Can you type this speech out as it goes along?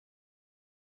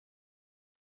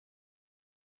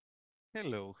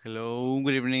Hello, hello,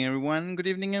 good evening, everyone. Good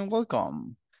evening and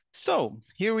welcome. So,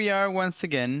 here we are once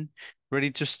again,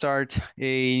 ready to start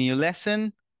a new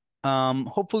lesson.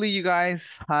 Hopefully, you guys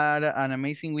had an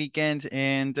amazing weekend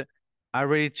and are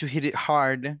ready to hit it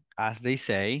hard, as they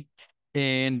say.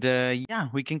 And yeah,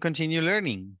 we can continue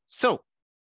learning. So,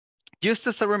 just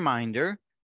as a reminder,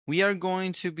 we are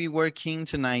going to be working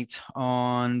tonight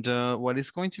on what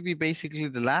is going to be basically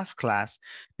the last class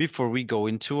before we go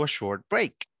into a short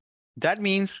break. That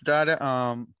means that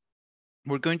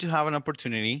we're going to have an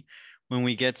opportunity when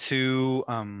we get to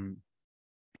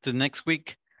the next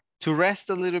week to rest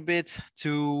a little bit,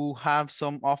 to have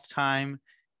some off time.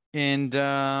 And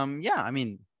yeah, I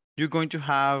mean, you're going to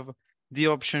have the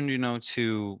option,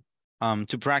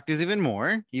 to practice even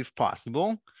more if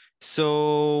possible.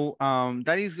 So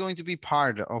that is going to be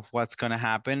part of what's going to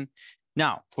happen.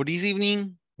 Now, for this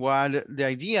evening, what the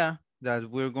idea that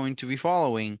we're going to be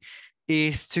following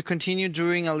is to continue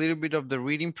doing a little bit of the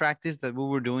reading practice that we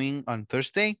were doing on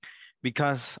Thursday,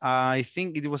 because I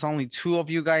think it was only two of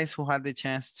you guys who had the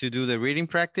chance to do the reading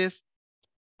practice.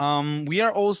 We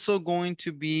are also going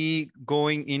to be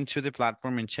going into the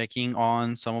platform and checking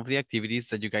on some of the activities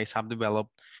that you guys have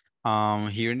developed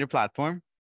here in the platform,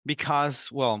 because,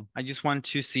 well, I just want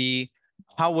to see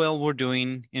how well we're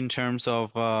doing in terms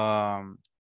of the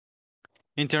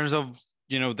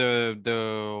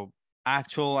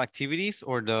actual activities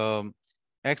or the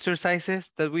exercises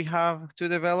that we have to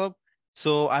develop.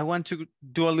 So I want to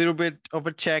do a little bit of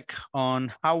a check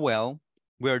on how well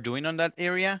we are doing on that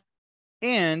area.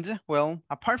 And well,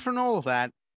 apart from all of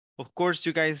that, of course,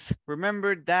 you guys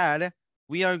remember that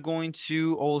we are going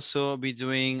to also be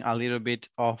doing a little bit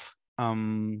of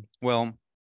well,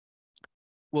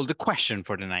 the question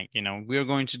for tonight. We are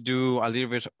going to do a little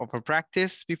bit of a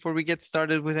practice before we get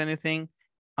started with anything,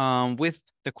 with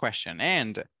the question.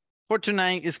 And for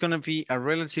tonight, it's going to be a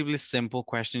relatively simple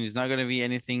question. It's not going to be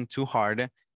anything too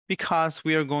hard, because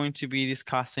we are going to be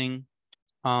discussing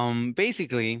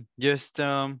basically just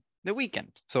the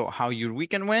weekend. So how your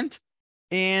weekend went.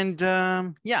 And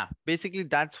yeah, basically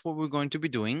that's what we're going to be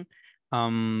doing.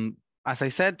 As I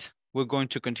said, we're going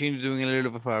to continue doing a little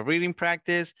bit of a reading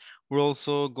practice. We're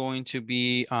also going to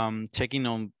be checking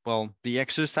on, well, the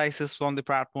exercises from the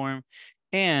platform.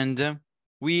 And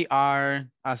we are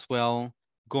as well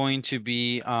going to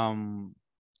be,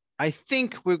 I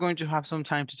think we're going to have some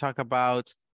time to talk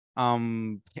about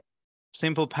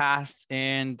simple past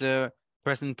and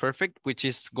present perfect, which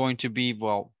is going to be,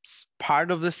 well,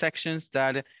 part of the sections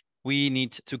that we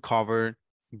need to cover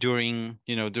during,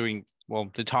 well,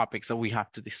 the topics that we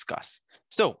have to discuss.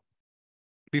 So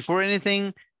before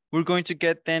anything, we're going to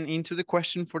get then into the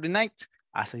question for the night.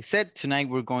 As I said, tonight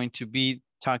we're going to be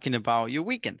talking about your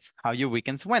weekends, how your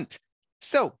weekends went.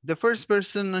 So the first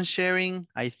person on sharing,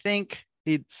 I think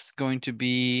it's going to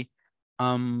be,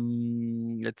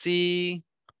 let's see,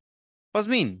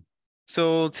 Osmin.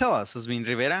 So tell us, Osmin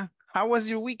Rivera, how was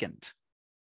your weekend?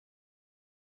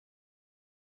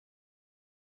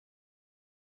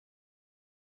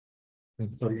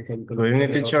 Good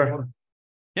evening, teacher.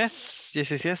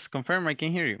 Yes. Confirm, I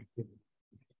can hear you.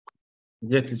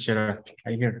 Yes, teacher,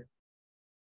 I hear.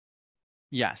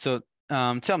 Yeah, so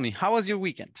tell me, how was your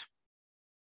weekend?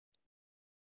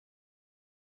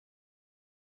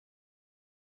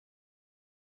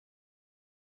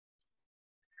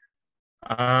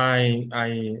 I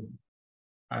I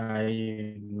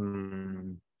I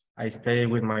I stay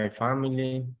with my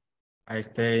family. I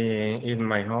stay in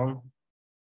my home.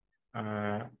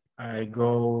 Uh, I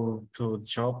go to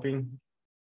shopping.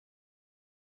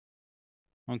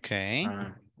 Okay.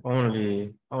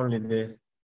 Only this.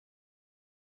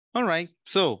 All right.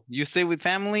 So you stay with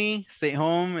family, stay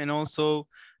home, and also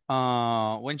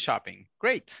went shopping.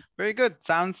 Great. Very good.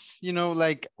 Sounds,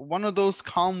 like one of those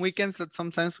calm weekends that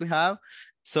sometimes we have.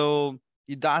 So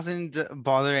it doesn't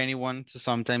bother anyone to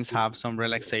sometimes have some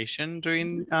relaxation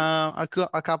during a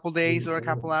couple days or a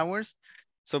couple hours.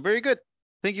 So very good.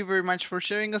 Thank you very much for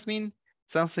sharing, Asmin.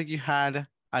 Sounds like you had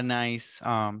a nice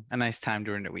time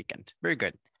during the weekend. Very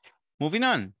good. Moving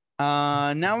on.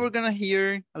 Now we're gonna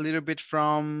hear a little bit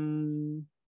from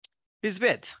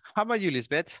Lisbeth. How about you,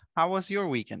 Lisbeth? How was your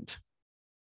weekend?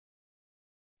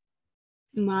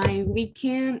 My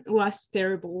weekend was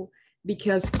terrible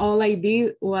because all I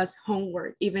did was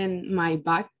homework. Even my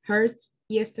back hurts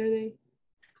yesterday.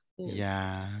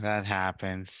 Yeah, that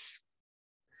happens.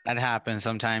 That happens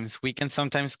sometimes. Weekends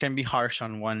sometimes can be harsh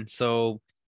on one. So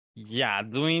yeah,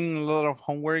 doing a lot of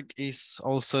homework is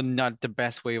also not the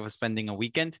best way of spending a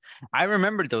weekend. I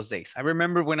remember those days. I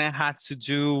remember when I had to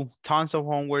do tons of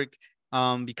homework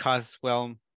because,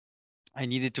 well, I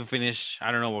needed to finish,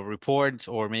 I don't know, a report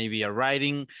or maybe a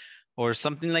writing or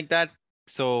something like that.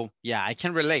 So yeah, I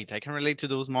can relate. I can relate to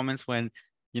those moments when,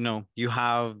 you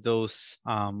have those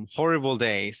horrible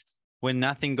days when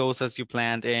nothing goes as you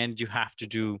planned and you have to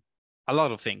do a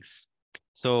lot of things.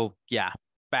 So yeah,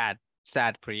 bad,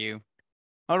 sad for you.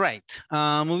 All right,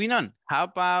 moving on. How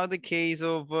about the case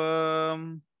of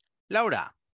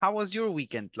Laura? How was your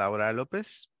weekend, Laura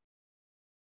Lopez?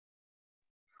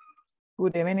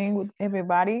 Good evening,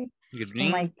 everybody. Good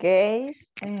In my evening. case,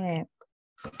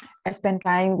 I spent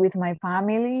time with my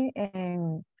family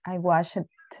and I watched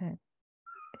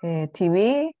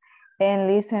TV and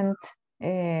listened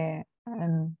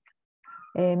um,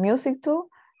 music too.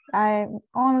 I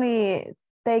only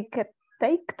take a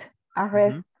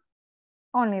rest,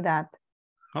 only that.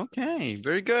 Okay,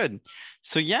 very good.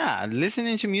 So yeah,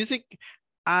 listening to music,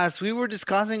 as we were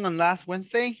discussing on last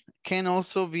Wednesday, can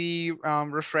also be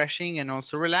refreshing and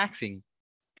also relaxing.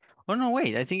 Oh no,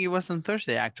 wait, I think it was on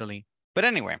Thursday actually. But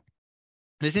anyway,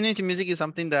 listening to music is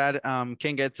something that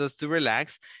can get us to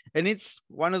relax, and it's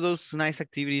one of those nice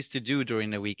activities to do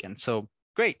during the weekend. So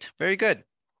great, very good.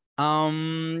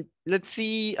 Let's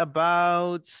see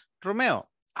about Romeo.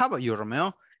 How about you,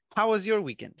 Romeo? How was your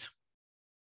weekend?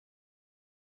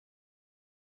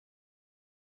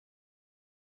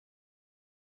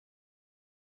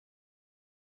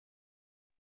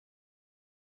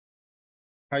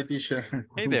 Hi, teacher.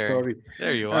 Hey I'm there. sorry.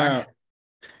 There you are.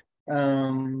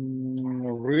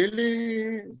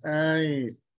 Really,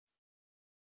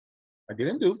 I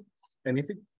didn't do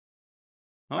anything.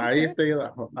 I Okay. stayed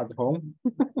at home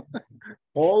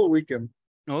all weekend.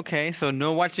 Okay, so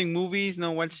no watching movies,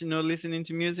 no listening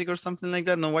to music or something like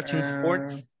that, no watching Uh,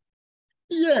 sports.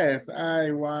 yes,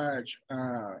 I watch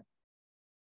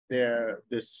the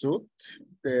suit,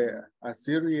 the a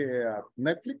series of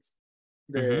Netflix.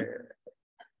 Mm-hmm. The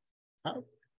how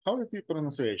how is the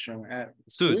pronunciation?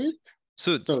 Suit. Suit.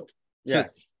 Suits. Suit. Suits.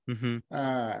 Yes. Mm-hmm.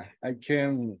 I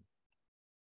can.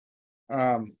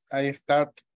 I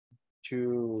start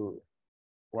to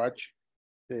watch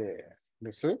the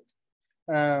suit.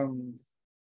 Um,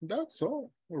 that's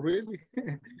all, really.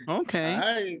 Okay.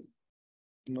 I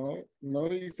no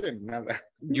hice nada.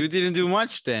 You didn't do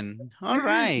much then. All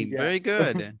right, Yeah. very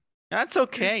good. That's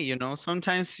okay,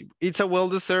 sometimes it's a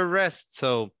well-deserved rest,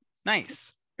 so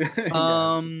nice.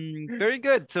 Yes. Very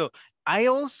good. So I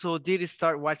also did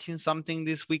start watching something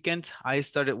this weekend. I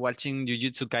started watching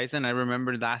Jujutsu Kaisen. I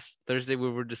remember last Thursday we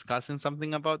were discussing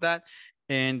something about that,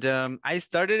 and I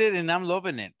started it and I'm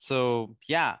loving it. So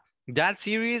yeah, that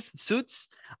series Suits.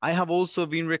 I have also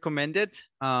been recommended.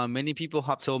 Many people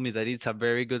have told me that it's a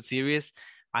very good series.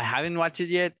 I haven't watched it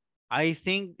yet. I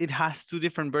think it has two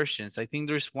different versions. I think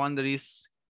there's one that is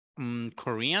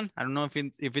Korean. I don't know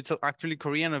if it's actually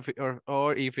Korean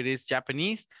or if it is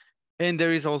Japanese, and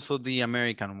there is also the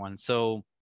American one. So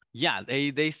yeah,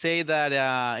 they say that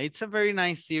it's a very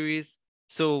nice series.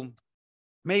 So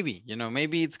maybe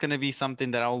it's gonna be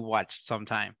something that I'll watch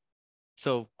sometime.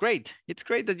 So great. It's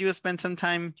great that you spend some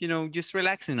time, just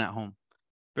relaxing at home.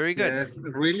 Very good. Yes,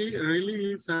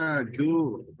 really is a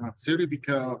good series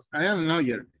because I am a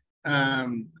lawyer.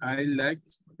 I like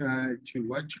to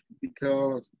watch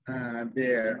because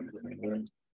the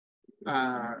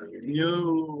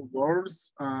new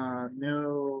words,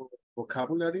 new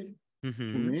vocabulary to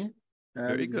Mm-hmm. me,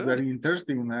 Very it's good. very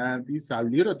interesting and it's a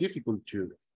little difficult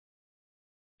too.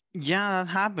 Yeah,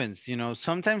 that happens.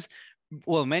 Sometimes,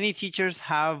 well, many teachers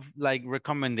have like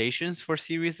recommendations for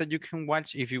series that you can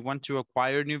watch if you want to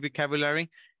acquire new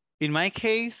vocabulary. In my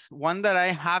case, one that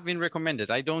I have been recommended,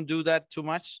 I don't do that too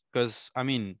much because, I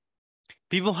mean,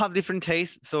 people have different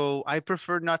tastes. So I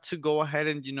prefer not to go ahead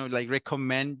and, like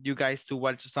recommend you guys to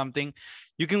watch something.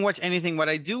 You can watch anything. What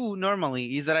I do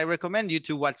normally is that I recommend you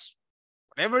to watch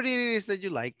whatever it is that you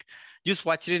like, just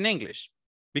watch it in English.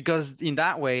 Because in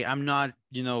that way, I'm not,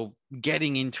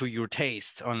 getting into your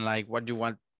taste on like what you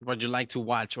want, what you like to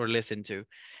watch or listen to.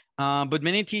 But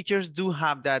many teachers do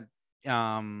have that,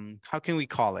 how can we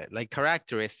call it? Like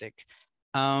characteristic.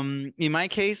 In my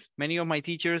case, many of my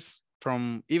teachers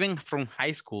even from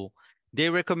high school, they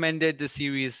recommended the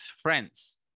series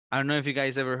Friends. I don't know if you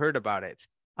guys ever heard about it.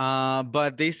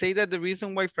 But they say that the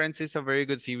reason why Friends is a very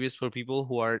good series for people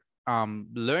who are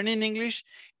learning English,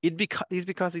 is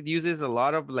because it uses a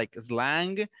lot of like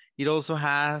slang. It also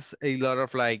has a lot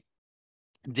of like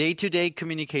day-to-day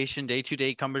communication,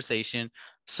 day-to-day conversation.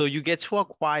 So you get to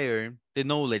acquire the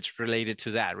knowledge related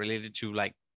to that, related to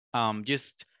like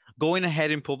just going ahead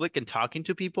in public and talking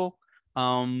to people. I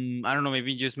don't know,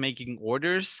 maybe just making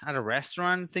orders at a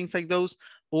restaurant, things like those,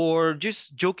 or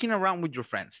just joking around with your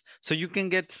friends. So you can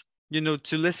get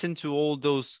to listen to all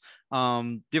those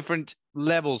different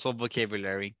levels of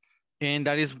vocabulary. And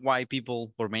that is why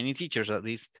people, or many teachers at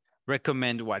least,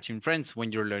 recommend watching Friends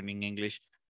when you're learning English.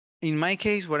 In my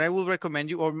case, what I will recommend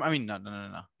you, or I mean, no,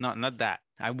 not that.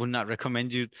 I would not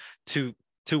recommend you to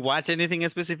watch anything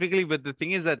specifically, but the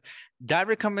thing is that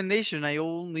recommendation, I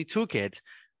only took it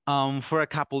for a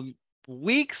couple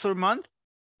weeks or month,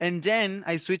 and then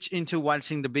I switched into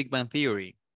watching The Big Bang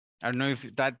Theory. I don't know if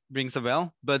that rings a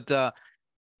bell, but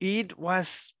it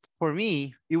was, for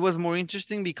me, it was more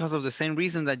interesting because of the same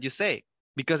reason that you say,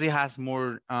 because it has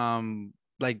more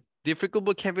like difficult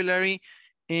vocabulary,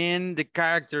 and the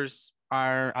characters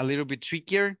are a little bit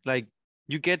trickier. Like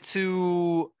you get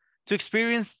to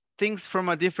experience things from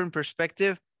a different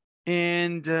perspective,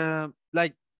 and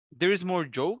like there is more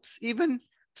jokes even.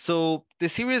 So the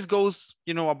series goes,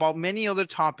 about many other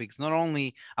topics, not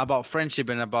only about friendship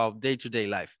and about day-to-day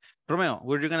life. Romeo,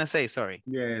 what are you gonna say? Sorry.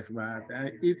 Yes, but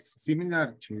it's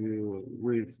similar to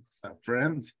with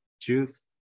friends too.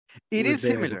 It With is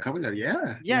the similar. vocabulary,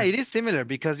 yeah. Yeah, it is similar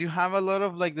because you have a lot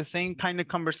of like the same kind of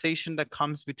conversation that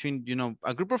comes between,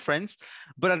 a group of friends,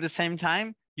 but at the same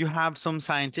time, you have some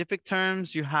scientific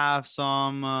terms, you have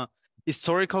some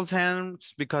historical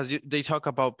terms because they talk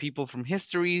about people from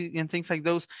history and things like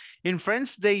those. In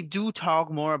Friends, they do talk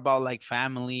more about like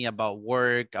family, about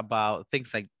work, about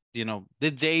things like,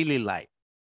 the daily life.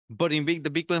 But in The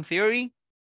Big Bang Theory,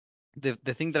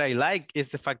 the thing that I like is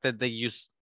the fact that they use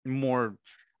more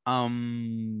how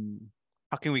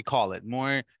can we call it,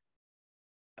 more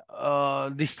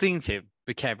distinctive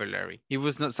vocabulary. It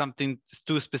was not something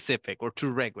too specific or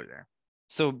too regular.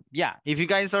 So yeah, if you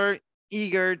guys are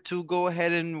eager to go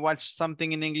ahead and watch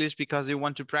something in English because you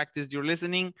want to practice your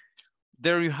listening,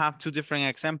 there you have two different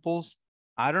examples.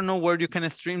 I don't know where you can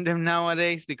stream them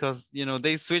nowadays because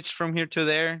they switched from here to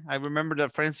there. I remember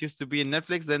that Friends used to be in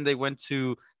Netflix, then they went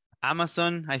to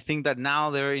Amazon. I think that now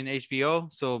they're in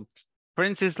HBO. So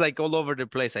Friends is like all over the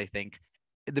place, I think.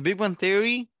 The Big Bang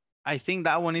Theory, I think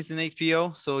that one is in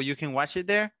HBO, so you can watch it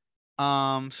there.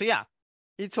 So yeah,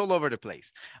 it's all over the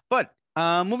place. But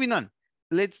moving on,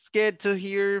 let's get to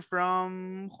hear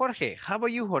from Jorge. How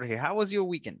about you, Jorge? How was your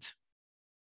weekend?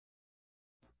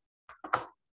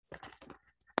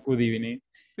 Good evening.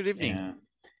 Good evening.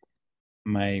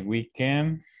 My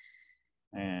weekend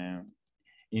in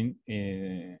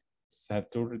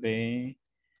Saturday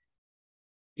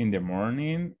in the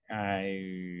morning,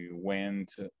 I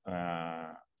went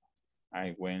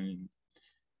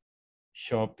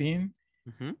shopping.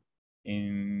 Mhm.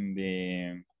 In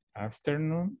the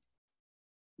afternoon,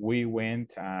 we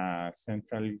went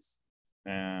Centro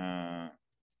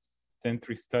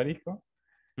Histórico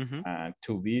Mhm.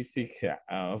 to visit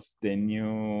of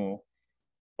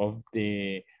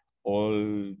the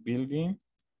old building.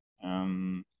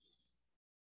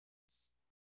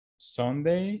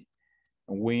 Sunday,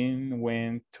 we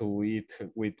went to eat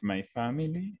with my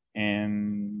family,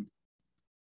 and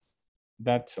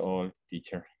that's all,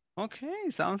 teacher. Okay,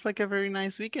 sounds like a very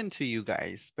nice weekend to you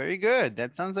guys. Very good.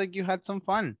 That sounds like you had some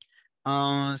fun.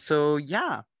 So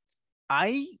yeah,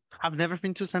 I have never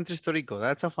been to Centro Histórico.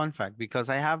 That's a fun fact because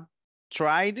I have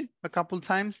tried a couple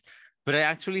times, but I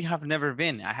actually have never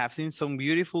been. I have seen some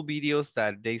beautiful videos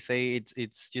that they say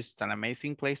it's just an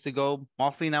amazing place to go.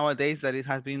 Mostly nowadays that it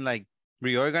has been like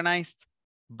reorganized,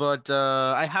 but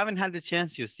I haven't had the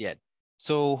chance just yet.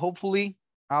 So hopefully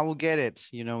I will get it,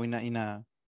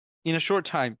 in a short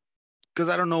time, because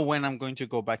I don't know when I'm going to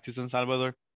go back to San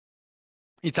Salvador.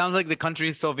 It sounds like the country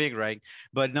is so big, right?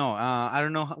 But no, I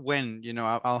don't know when,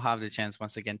 I'll have the chance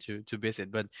once again to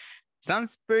visit. But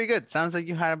sounds very good. Sounds like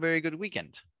you had a very good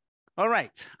weekend. All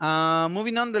right.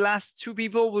 Moving on, the last two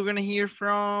people we're gonna hear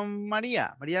from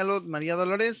Maria. Maria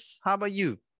Dolores, how about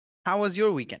you? How was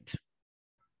your weekend?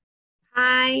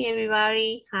 Hi,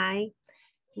 everybody. Hi.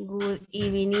 Good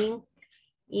evening.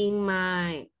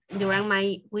 During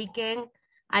my weekend,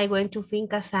 I went to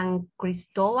Finca San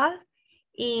Cristobal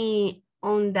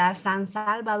on the San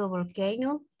Salvador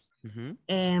volcano.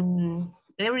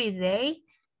 Every day,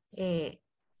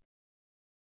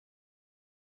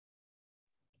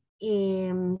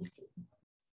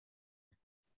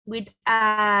 with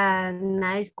a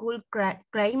nice cool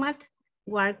climate,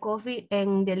 warm coffee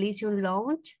and delicious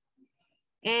lunch.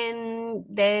 And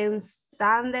then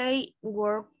Sunday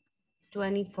work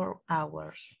 24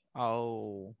 hours.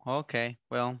 Oh, okay.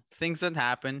 Well, things that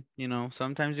happen,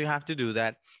 sometimes you have to do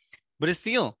that. But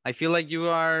still, I feel like you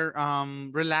are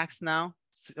relaxed now,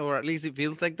 or at least it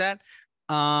feels like that.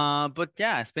 But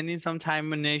yeah, spending some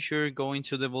time in nature, going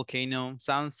to the volcano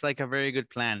sounds like a very good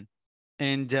plan.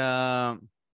 And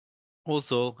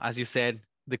also, as you said,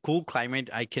 the cool climate,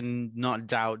 I can not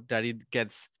doubt that it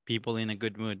gets people in a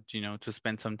good mood, you know, to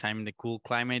spend some time in the cool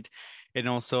climate and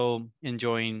also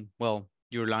enjoying, well,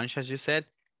 your lunch, as you said.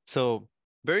 So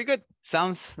very good.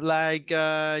 Sounds like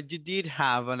you did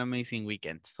have an amazing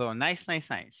weekend. So nice, nice,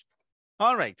 nice.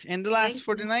 All right. And the last Thank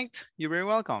for you. the night, you're very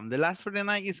welcome. The last for the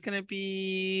night is going to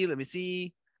be, let me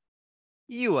see,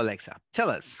 you, Alexa. Tell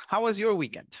us, how was your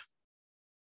weekend?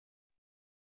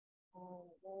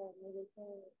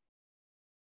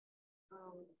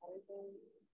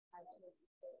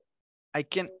 I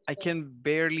can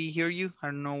barely hear you. I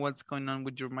don't know what's going on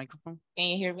with your microphone. Can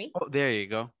you hear me? Oh, there you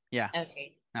go. Yeah,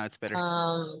 Okay. now it's better.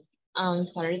 On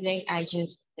Saturday, I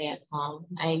just stay at home.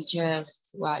 I just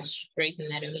watch Grey's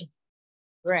Anatomy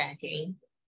bragging.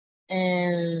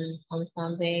 And on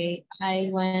Sunday, I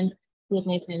went with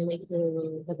my family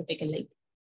to the Pacific Lake.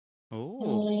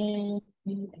 Oh,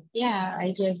 And yeah,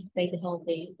 I just stayed the whole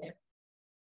day there.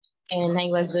 And I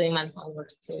was doing my homework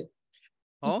too.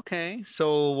 okay.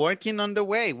 So working on the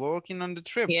way, working on the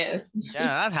trip. Yes. Yeah,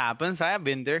 that happens. I have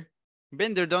been there.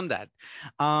 Been there, done that.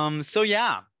 So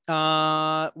yeah.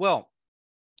 Well,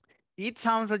 it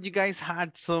sounds like you guys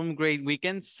had some great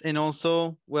weekends, and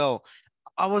also, well,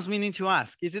 I was meaning to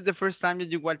ask, is it the first time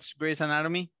that you watched Grey's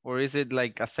Anatomy, or is it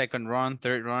like a second run,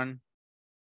 third run?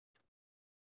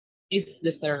 It's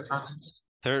the third round.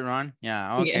 Third run?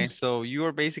 Yeah, okay. Yes. So you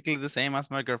are basically the same as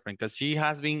my girlfriend, because she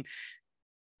has been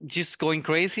just going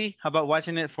crazy about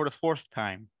watching it for the fourth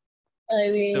time. I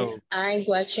mean, So, I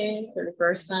watched it for the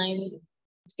first time,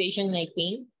 Station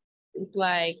 19. It's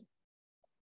like,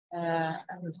 I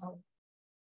don't know,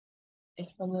 es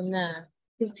como una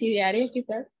subsidiaria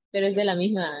quizás, pero es de la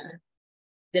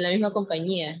misma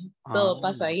compañía. Todo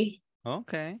pasa ahí.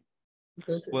 okay.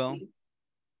 Entonces, Well, sí.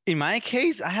 in my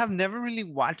case, I have never really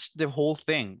watched the whole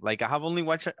thing. Like I have only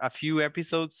watched a few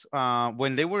episodes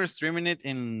when they were streaming it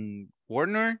in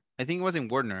Warner. I think it was in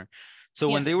Warner. So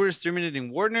when Yeah. they were streaming it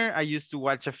in Warner, I used to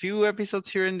watch a few episodes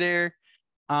here and there.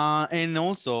 And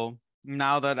also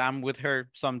now that I'm with her,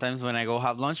 sometimes when I go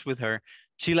have lunch with her,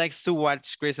 she likes to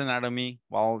watch Grey's Anatomy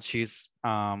while she's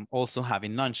also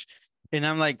having lunch. And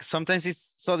I'm like, sometimes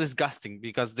it's so disgusting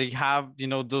because they have, you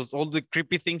know, those all the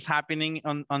creepy things happening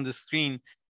on the screen,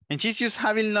 and she's just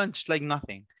having lunch like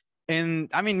nothing. And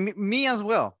I mean, me as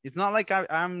well. It's not like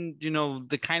I'm, you know,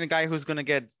 the kind of guy who's gonna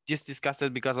get just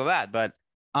disgusted because of that. But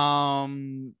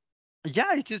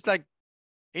yeah, it's just like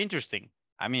interesting.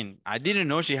 I mean, I didn't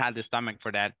know she had the stomach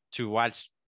for that, to watch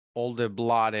all the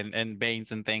blood and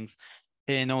veins and things,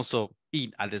 and also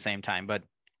eat at the same time. But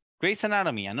Grey's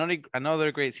Anatomy,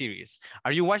 another great series.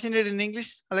 Are you watching it in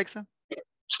English, Alexa?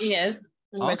 Yes.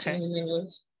 I'm watching Okay. in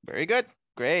English. Very good.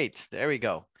 Great. There we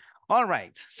go. All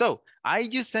right. So I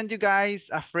just sent you guys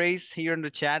a phrase here in the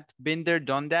chat. Been there,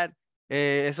 done that.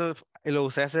 Eso lo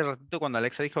usé hace ratito cuando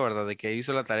Alexa dijo, ¿verdad? De que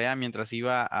hizo la tarea mientras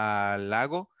iba al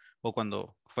lago o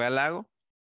cuando fue al lago.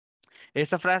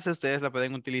 Esta frase ustedes la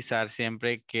pueden utilizar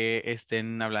siempre que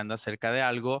estén hablando acerca de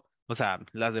algo, o sea,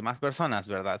 las demás personas,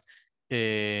 ¿verdad?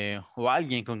 O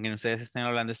alguien con quien ustedes estén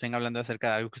hablando acerca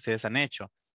de algo que ustedes han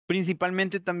hecho.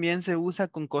 Principalmente también se usa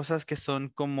con cosas que son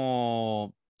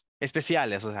como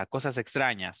especiales, o sea, cosas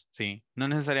extrañas, ¿sí? No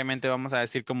necesariamente vamos a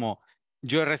decir como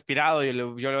yo he respirado y yo le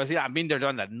voy a decir, I've been there,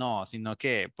 done that. No, sino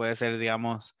que puede ser,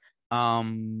 digamos,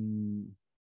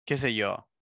 qué sé yo,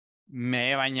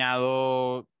 me he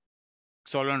bañado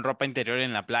solo en ropa interior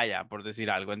en la playa, por decir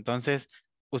algo. Entonces,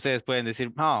 ustedes pueden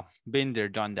decir, oh, been there,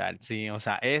 done that. Sí, o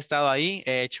sea, he estado ahí,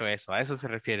 he hecho eso. A eso se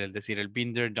refiere el decir el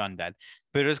been there, done that.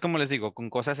 Pero es como les digo,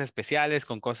 con cosas especiales,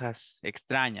 con cosas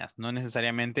extrañas. No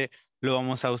necesariamente lo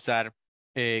vamos a usar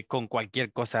con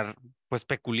cualquier cosa, pues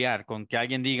peculiar, con que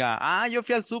alguien diga, ah, yo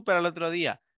fui al súper el otro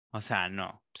día. O sea,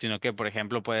 no, sino que, por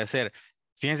ejemplo, puede ser,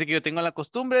 fíjense que yo tengo la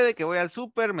costumbre de que voy al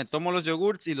súper, me tomo los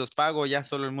yogurts y los pago ya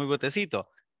solo en muy botecito.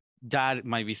 That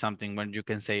might be something when you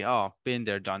can say, oh, been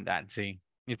there, done that. See,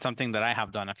 it's something that I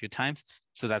have done a few times.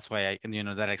 So that's why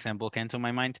that example came to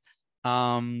my mind.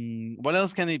 What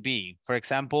else can it be? For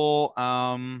example,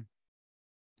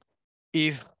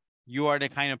 if you are the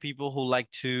kind of people who like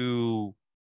to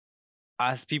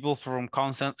ask people from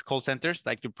call centers,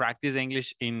 like to practice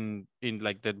English in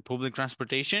like the public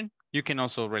transportation, you can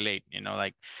also relate,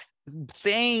 like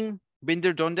saying been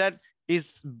there, done that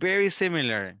is very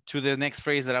similar to the next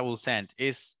phrase that I will send.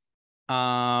 Is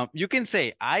you can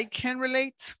say I can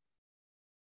relate,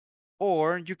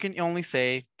 or you can only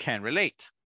say can relate.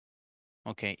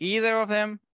 Okay, either of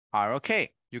them are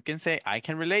okay. You can say I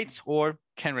can relate or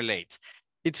can relate.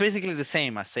 It's basically the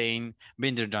same as saying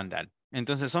been there, done that.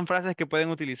 Entonces son frases que pueden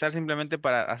utilizar simplemente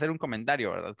para hacer un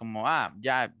comentario, ¿verdad? Como,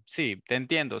 ya, sí, te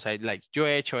entiendo, o sea, like, yo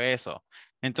he hecho eso.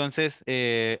 Entonces,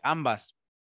 ambas,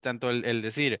 tanto el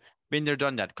decir been there,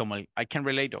 done that, como el I can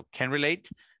relate o can relate,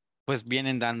 pues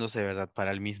vienen dándose, ¿verdad?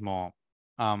 Para el mismo,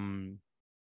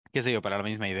 qué sé yo, para la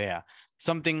misma idea.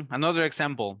 Another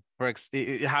example,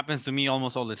 it happens to me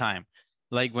almost all the time.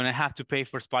 Like when I have to pay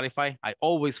for Spotify, I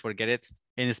always forget it.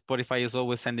 And Spotify is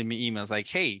always sending me emails like,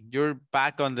 hey, you're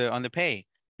back on the pay.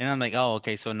 And I'm like, oh,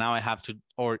 okay, so now I have to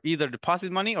or either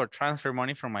deposit money or transfer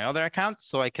money from my other account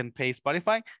so I can pay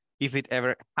Spotify. If it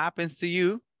ever happens to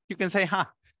you, you can say, huh,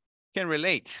 can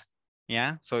relate.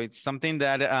 Yeah, so it's something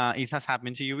that it has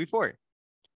happened to you before.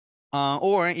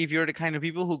 Or if you're the kind of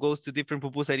people who goes to different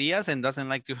pupuserias and doesn't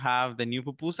like to have the new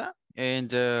pupusa,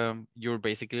 and you're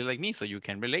basically like me, so you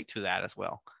can relate to that as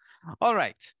well. All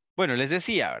right. Bueno, les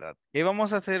decía, ¿verdad?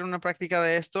 Vamos a hacer una práctica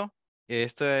de esto.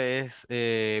 Esto es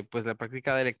pues la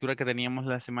práctica de lectura que teníamos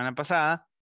la semana pasada.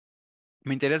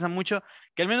 Me interesa mucho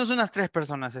que al menos unas 3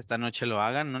 personas esta noche lo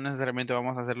hagan. No necesariamente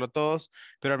vamos a hacerlo todos,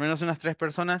 pero al menos unas 3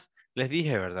 personas les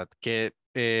dije, ¿verdad? Que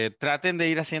traten de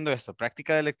ir haciendo esto,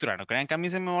 práctica de lectura. No crean que a mí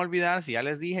se me va a olvidar. Si ya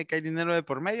les dije que hay dinero de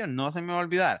por medio, no se me va a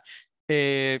olvidar.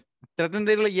 Traten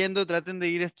de ir leyendo, traten de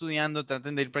ir estudiando,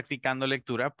 traten de ir practicando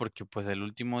lectura, porque pues el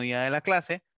último día de la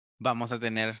clase vamos a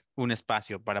tener un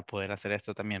espacio para poder hacer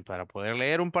esto también, para poder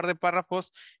leer un par de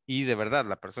párrafos y de verdad,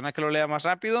 la persona que lo lea más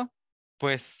rápido,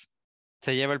 pues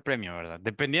se lleva el premio, ¿verdad?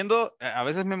 Dependiendo, a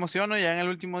veces me emociono y ya en el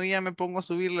último día me pongo a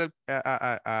subirle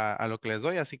a lo que les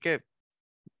doy, así que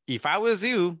if I was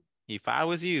you,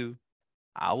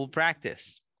 I will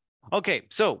practice. Okay,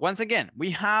 so once again,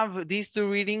 we have these 2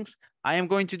 readings. I am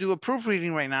going to do a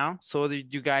proofreading right now so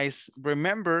that you guys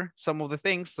remember some of the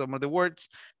things, some of the words.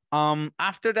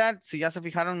 After that, si ya se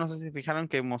fijaron, no sé si fijaron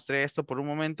que mostré esto por un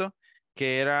momento,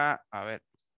 que era, a ver,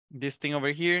 this thing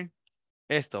over here.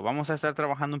 Esto, vamos a estar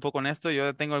trabajando un poco en esto.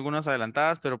 Yo tengo algunas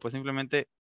adelantadas, pero pues simplemente,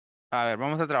 a ver,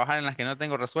 vamos a trabajar en las que no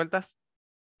tengo resueltas.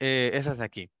 Esas de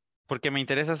aquí. Porque me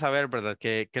interesa saber, ¿verdad?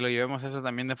 Que lo llevemos eso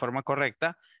también de forma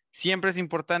correcta. Siempre es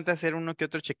importante hacer uno que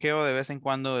otro chequeo de vez en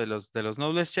cuando de los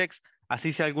knowledge checks.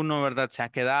 Así si alguno, ¿verdad? Se ha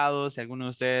quedado, si alguno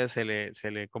de ustedes se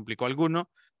le complicó alguno,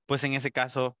 pues en ese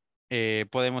caso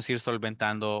podemos ir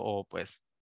solventando o pues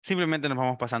simplemente nos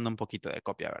vamos pasando un poquito de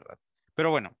copia, ¿verdad? Pero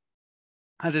bueno.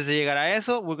 Antes de llegar a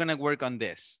eso, we're going to work on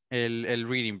this, el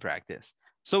reading practice.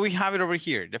 So we have it over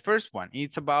here. The first one,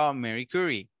 it's about Marie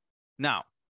Curie. Now,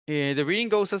 the reading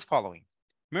goes as following.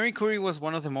 Marie Curie was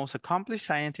one of the most accomplished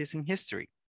scientists in history.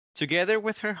 Together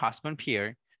with her husband,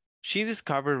 Pierre, she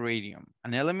discovered radium,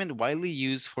 an element widely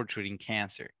used for treating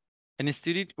cancer, and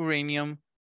studied uranium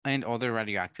and other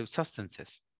radioactive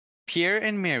substances. Pierre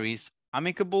and Mary's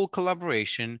amicable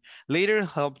collaboration later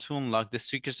helped to unlock the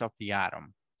secrets of the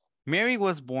atom. Mary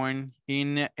was born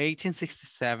in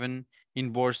 1867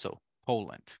 in Warsaw,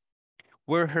 Poland,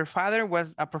 where her father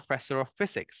was a professor of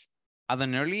physics. At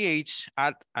an early age,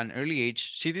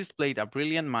 she displayed a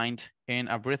brilliant mind and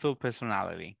a brittle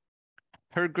personality.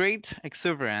 Her great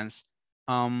exuberance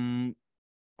for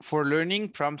learning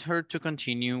prompted her to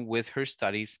continue with her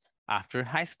studies after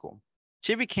high school.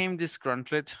 She became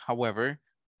disgruntled, however,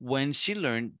 when she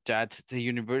learned that the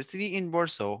university in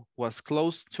Warsaw was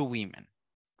closed to women.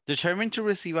 Determined to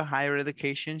receive a higher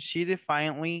education, she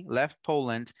defiantly left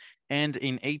Poland and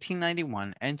in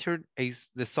 1891 entered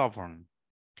the Sorbonne,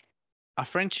 a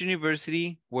French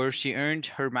university where she earned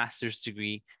her master's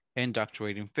degree and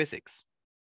doctorate in physics.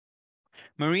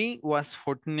 Marie was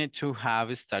fortunate to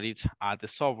have studied at the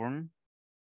Sorbonne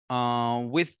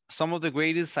with some of the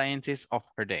greatest scientists of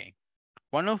her day,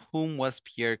 one of whom was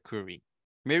Pierre Curie.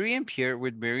 Mary and Pierre were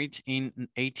married in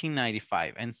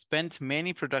 1895 and spent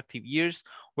many productive years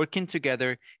working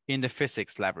together in the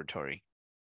physics laboratory.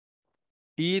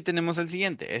 Y tenemos el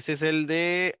siguiente. Ese es el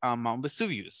de Mount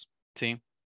Vesuvius, ¿sí?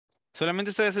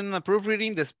 Solamente estoy haciendo una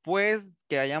proofreading después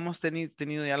que hayamos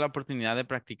tenido ya la oportunidad de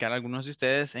practicar algunos de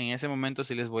ustedes. En ese momento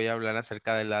sí les voy a hablar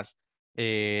acerca de las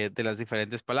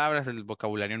diferentes palabras, del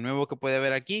vocabulario nuevo que puede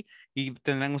haber aquí y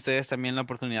tendrán ustedes también la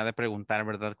oportunidad de preguntar,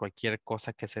 ¿verdad? Cualquier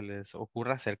cosa que se les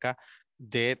ocurra acerca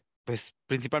de, pues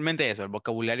principalmente eso, el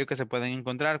vocabulario que se pueden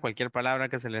encontrar, cualquier palabra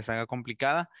que se les haga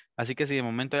complicada. Así que si de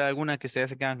momento hay alguna que ustedes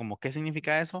se quedan como, ¿qué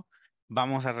significa eso?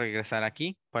 Vamos a regresar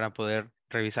aquí para poder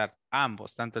revisar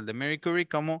ambos, tanto el de Marie Curie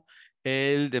como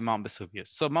el de Mount Vesuvius.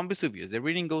 So Mount Vesuvius, the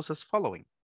reading goes as following.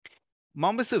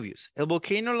 Mount Vesuvius, a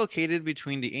volcano located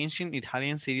between the ancient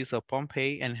Italian cities of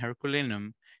Pompeii and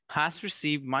Herculaneum, has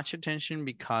received much attention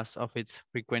because of its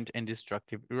frequent and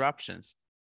destructive eruptions.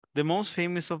 The most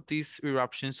famous of these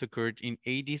eruptions occurred in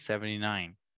AD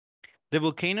 79. The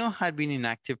volcano had been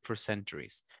inactive for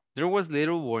centuries. There was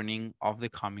little warning of the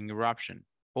coming eruption,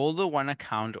 although one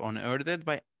account unearthed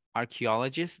by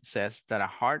Archaeologists says that a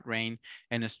hard rain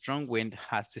and a strong wind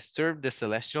has disturbed the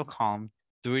celestial calm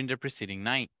during the preceding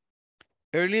night.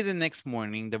 Early the next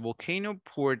morning, the volcano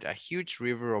poured a huge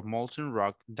river of molten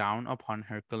rock down upon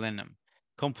Herculaneum,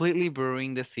 completely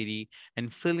burying the city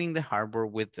and filling the harbor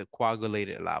with the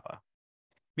coagulated lava.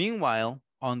 Meanwhile,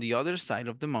 on the other side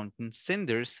of the mountain,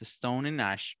 cinders, stone, and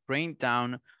ash rained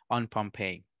down on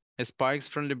Pompeii. Sparks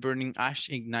from the burning ash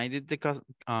ignited the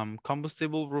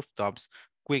combustible rooftops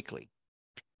quickly.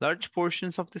 Large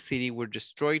portions of the city were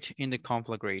destroyed in the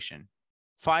conflagration.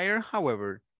 Fire,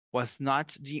 however, was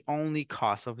not the only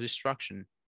cause of destruction.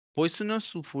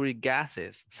 Poisonous sulfuric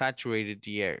gases saturated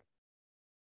the air.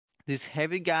 These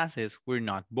heavy gases were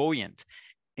not buoyant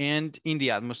and in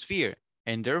the atmosphere,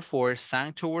 and therefore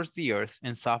sank towards the earth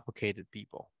and suffocated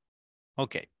people.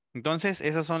 Ok, entonces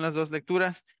esas son las dos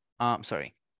lecturas.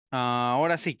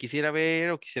 Ahora sí, quisiera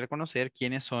ver o quisiera conocer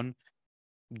quiénes son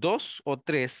 2 o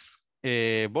 3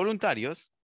 voluntarios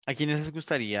a quienes les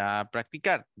gustaría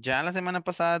practicar. Ya la semana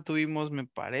pasada tuvimos, me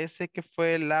parece que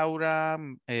fue Laura,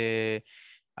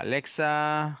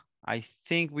 Alexa, I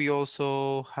think we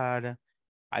also had,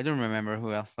 I don't remember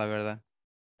who else, la verdad.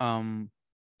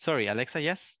 Sorry, Alexa,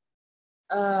 yes?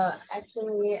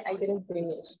 Actually, I didn't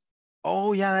finish.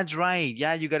 Oh, yeah, that's right.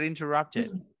 Yeah, you got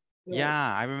interrupted. Yeah.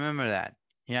 Yeah, I remember that.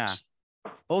 Yeah.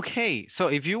 Okay, so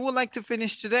if you would like to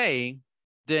finish today,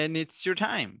 then it's your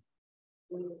time.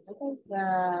 Okay,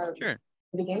 Sure.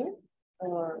 beginning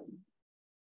or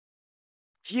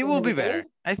It will be better.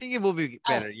 I think it will be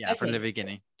better, yeah, from the okay.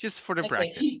 beginning, just for the Okay.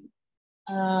 practice.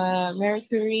 Marie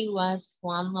Curie was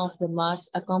one of the most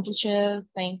accomplished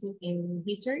scientists in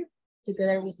history,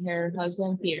 together with her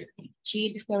husband Pierre.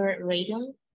 She discovered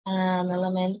radium, an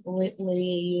element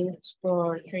widely used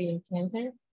for treating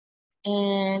cancer,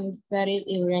 and studied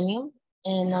uranium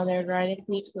and other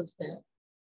radioactive substances.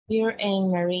 Pierre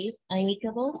and Marie's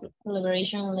amicable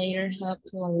collaboration later helped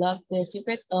to unlock the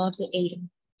secret of the atom.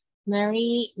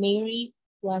 Mary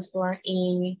was born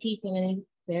in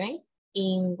 1977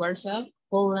 in Warsaw,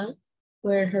 Poland,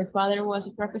 where her father was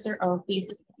a professor of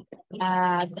physics.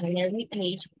 At an early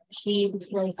age, she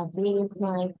displayed a brilliant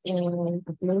mind and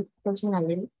a blue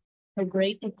personality. Her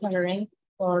great tolerance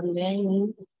for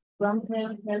learning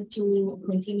prompted her to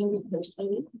continue with her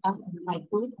studies after high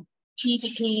school. She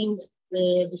became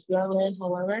disgruntled,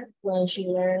 however, when she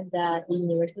learned that the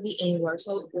university in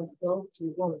Warsaw was closed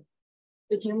to women.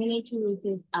 Determined to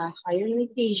receive a higher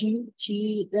education,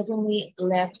 she definitely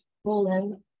left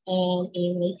Poland and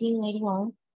in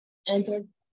 1891 entered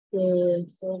the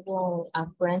Sorbonne, a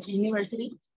French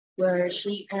university, where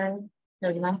she earned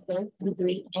her master's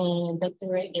degree and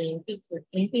doctorate in physics.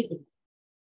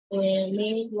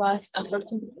 Mary was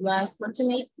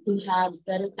fortunate to have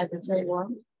studied at the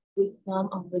Sorbonne with some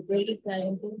of the greatest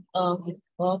scientists of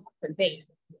her day.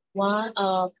 One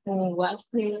of whom was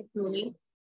Pierre Curie.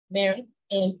 Mary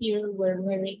and Pierre were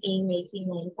married in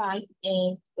 1895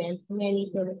 and spent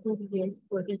many productive years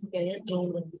working together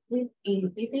in the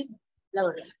physics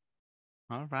laboratory.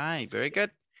 All right, very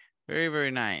good. Very,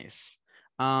 very nice.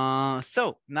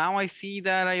 So now I see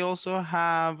that I also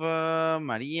have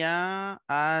Maria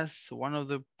as one of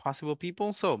the possible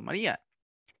people. So Maria,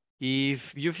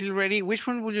 if you feel ready, which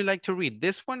one would you like to read?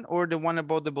 This one or the one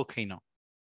about the volcano?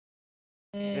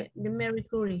 The Marie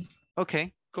Curie.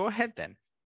 Okay, go ahead then.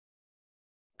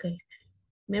 Okay.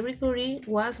 Marie Curie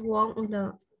was one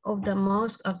of the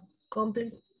most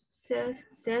accomplished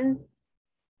scientists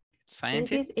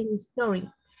in history.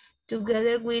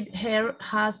 Together with her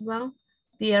husband,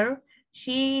 Pierre,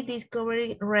 she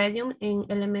discovered radium, an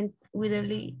element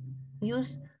widely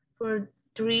used for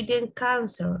treating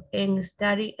cancer, and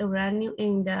studied uranium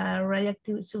and the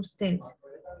radioactive substance.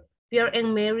 Pierre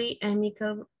and Mary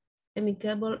amicable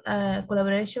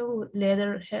collaboration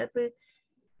later helped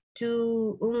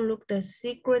to unlock the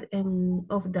secret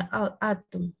of the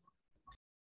atom.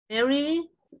 Mary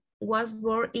was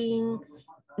born in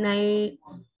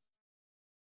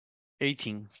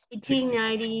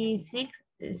 1896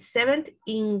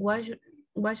 in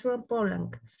Warsaw,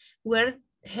 Poland, where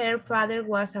her father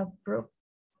was a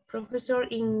professor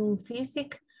in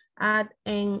physics at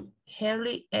an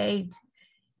early age.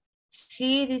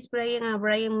 She displayed a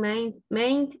brilliant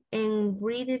mind and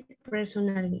brilliant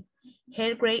personality.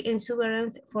 Her great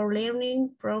exuberance for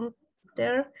learning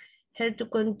prompted her to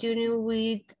continue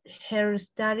with her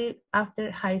study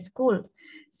after high school.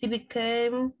 She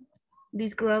became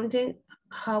disgruntled,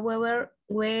 however,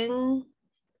 when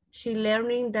she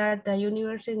learned that the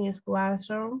university in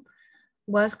Warsaw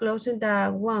was closing the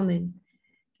women.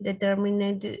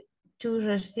 Determined to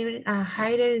receive a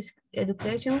higher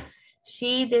education,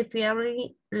 she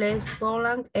defiantly Les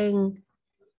Poland in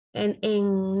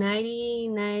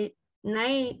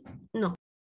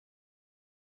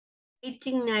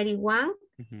 1891,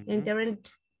 entered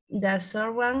the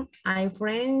Sorbonne, a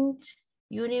French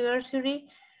university,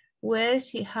 where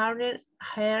she earned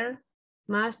her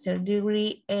master's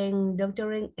degree and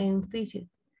doctorate in physics.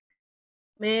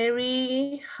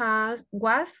 Mary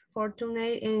was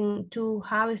fortunate to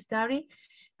have studied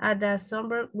at the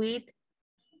Sorbonne with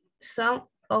some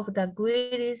of the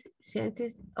greatest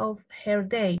scientists of her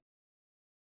day.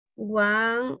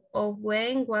 One of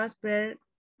them was Pierre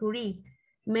Curie.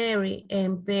 Mary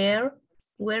and Pierre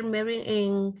were married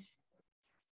in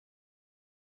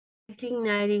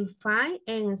 1895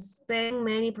 and spent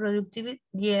many productive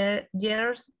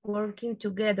years working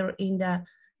together in the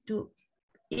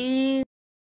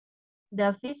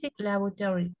physics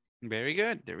laboratory. Very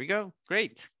good. There we go.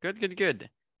 Great. Good.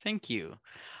 Thank you.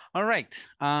 All right.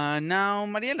 Now,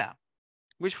 Mariela,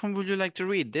 which one would you like to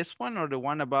read? This one or the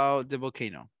one about the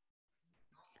volcano?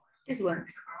 This one.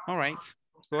 All right.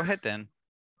 Go ahead then.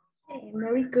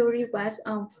 Marie Curie was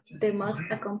one of the most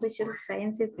accomplished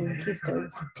scientists in history.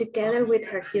 Together with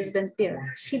her husband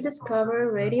Pierre, she discovered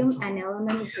radium, an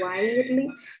element widely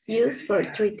used for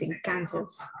treating cancer,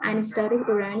 and studied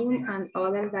uranium and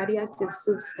other radioactive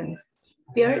substances.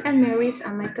 Pierre and Mary's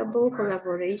amicable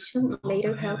collaboration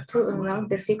later helped to unlock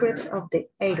the secrets of the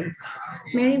atom.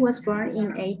 Mary was born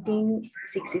in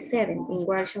 1867 in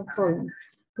Warsaw, Poland,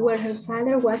 where her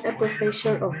father was a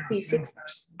professor of physics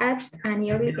at an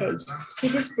early age. She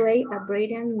displayed a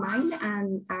brilliant mind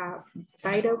and a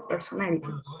vital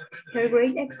personality. Her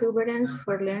great exuberance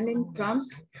for learning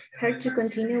prompted her to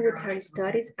continue with her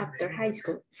studies after high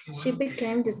school. She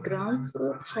became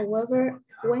disgruntled, however,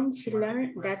 when she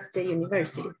learned that the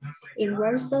university in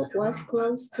Warsaw was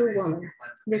closed to women.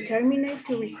 Determined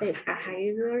to receive a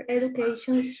higher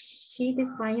education, she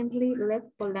defiantly left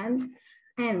Poland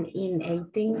and in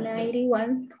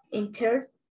 1891 entered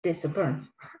the Sorbonne,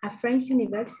 a French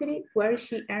university where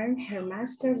she earned her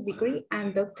master's degree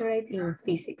and doctorate in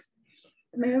physics.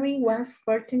 Mary was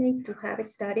fortunate to have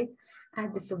studied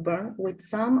at the Sorbonne with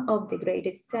some of the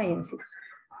greatest scientists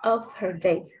of her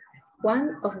day,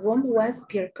 one of whom was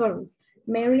Pierre Curie.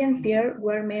 Mary and Pierre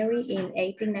were married in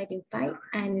 1895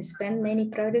 and spent many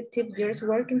productive years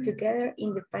working together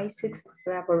in the physics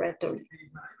laboratory.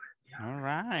 All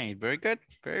right, very good.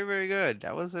 Very good.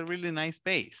 That was a really nice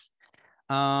base.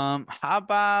 How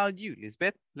about you,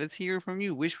 Lisbeth? Let's hear from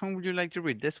you. Which one would you like to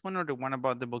read? This one or the one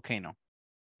about the volcano?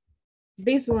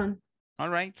 This one. All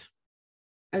right.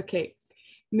 Okay.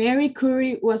 Marie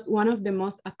Curie was one of the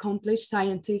most accomplished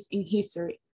scientists in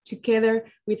history. Together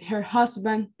with her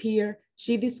husband, Pierre,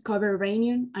 she discovered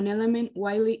uranium, an element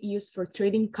widely used for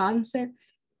treating cancer,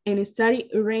 and studied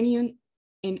uranium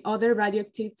and other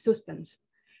radioactive substances.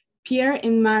 Pierre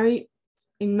and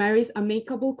Mary's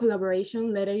amicable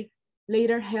collaboration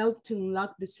later helped to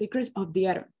unlock the secrets of the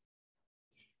atom.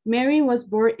 Mary was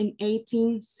born in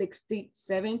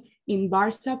 1867 in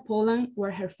Warsaw, Poland, where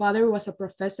her father was a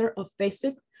professor of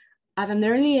physics. At an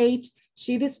early age,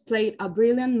 she displayed a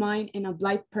brilliant mind and a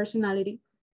bright personality.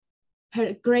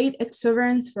 Her great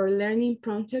exuberance for learning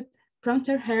prompted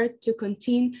her to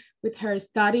continue with her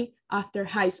study after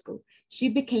high school. She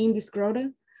became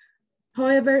disgruntled.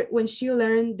 However, when she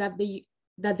learned that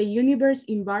the universe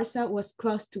in Warsaw was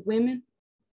closed to women,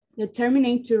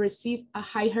 determined to receive a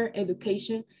higher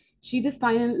education, she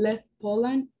defiantly left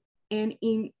Poland and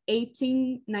in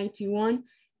 1891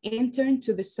 entered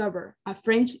to the Sorbonne, a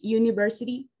French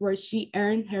university where she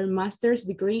earned her master's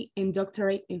degree and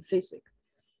doctorate in physics.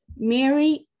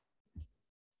 Mary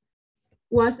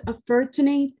was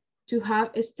fortunate to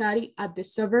have studied at the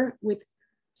Sorbonne with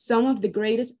some of the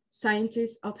greatest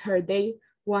scientists of her day,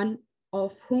 one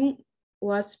of whom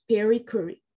was Pierre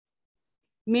Curie.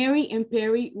 Mary and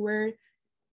Pierre were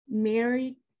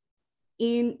married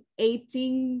in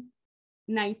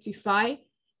 1895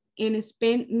 and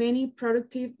spent many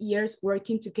productive years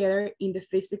working together in the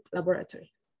physics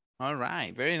laboratory. All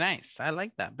right, very nice. I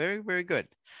like that. Very good.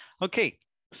 Okay,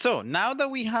 so now that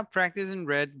we have practiced and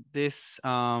read these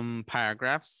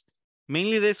paragraphs,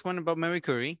 mainly this one about Marie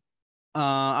Curie,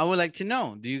 I would like to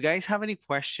know, do you guys have any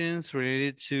questions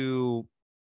related to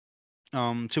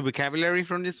vocabulary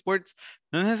from these words?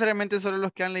 No necesariamente solo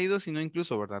los que han leído, sino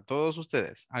incluso, ¿verdad? Todos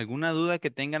ustedes. ¿Alguna duda que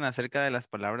tengan acerca de las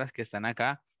palabras que están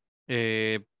acá?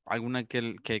 ¿Alguna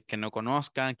que no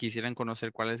conozcan? ¿Quisieran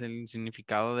conocer cuál es el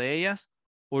significado de ellas?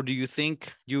 Or do you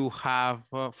think you have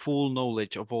full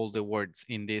knowledge of all the words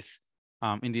in these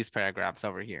paragraphs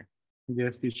over here?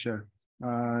 Yes, teacher.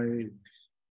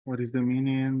 What is the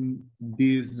meaning?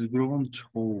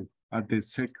 Disgruntled. At the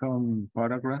second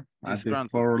paragraph, at the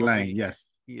Disgruntled. fourth line, Okay. yes.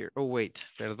 Here. Oh, wait.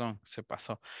 Perdón. Se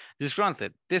pasó.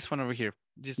 Disgruntled. This one over here.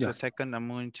 Just a Yes. second. I'm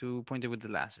going to point it with the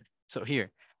laser. So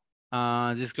here.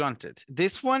 Disgruntled.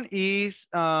 This one is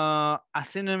a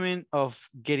synonym of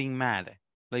getting mad.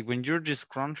 Like when you're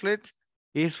disgruntled,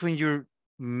 is when you're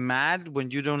mad,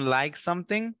 when you don't like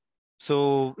something.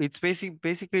 So it's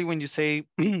basically when you say,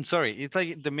 sorry, it's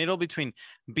like the middle between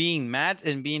being mad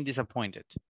and being disappointed.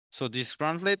 So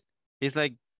disgruntled is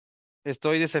like,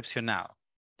 estoy decepcionado.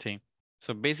 Sí.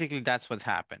 So basically that's what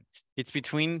happened. It's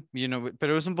between, you know,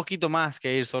 pero es un poquito más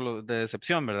que ir solo de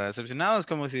decepción, ¿verdad? Decepcionado es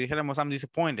como si dijéramos I'm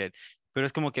disappointed, pero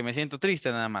es como que me siento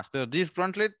triste nada más. Pero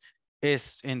disgruntled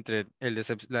es entre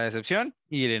la decepción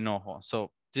y el enojo.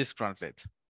 So disgruntled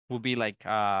would be like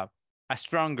a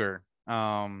stronger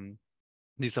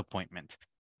disappointment.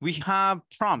 We have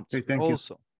prompt Okay, thank you.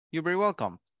 also. You're very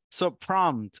welcome. So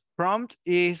prompt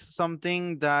is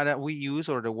something that we use,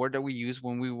 or the word that we use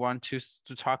when we want to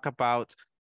talk about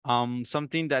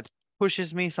something that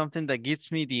pushes me, something that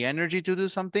gives me the energy to do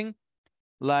something.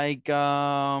 Like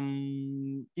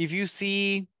if you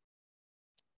see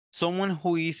someone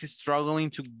who is struggling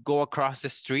to go across the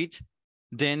street,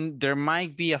 then there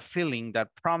might be a feeling that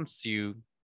prompts you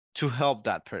to help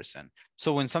that person.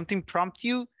 So when something prompts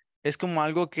you, es como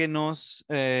algo que nos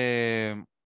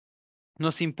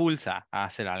impulsa a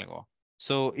hacer algo.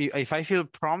 So if I feel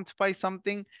prompted by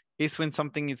something, it's when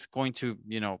something is going to,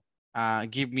 you know,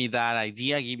 give me that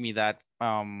idea, give me that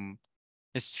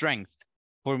strength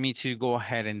for me to go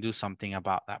ahead and do something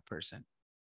about that person.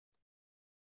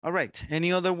 All right.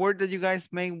 Any other word that you guys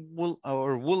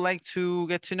would like to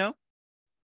get to know?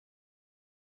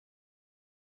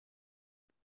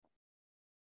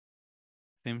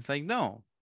 Seems like no.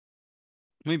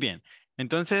 Muy bien.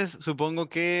 Entonces, supongo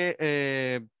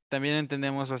que también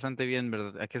entendemos bastante bien,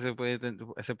 ¿verdad? ¿A qué se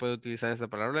puede utilizar esta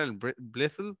palabra? El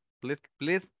blith.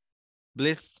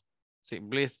 Sí,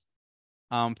 blith.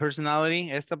 Personality,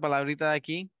 esta palabrita de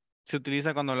aquí se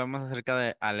utiliza cuando hablamos acerca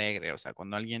de alegre, o sea,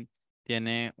 cuando alguien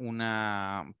tiene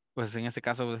una, pues en este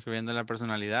caso describiendo la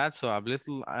personalidad, so a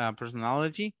blissful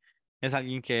personality es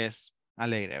alguien que es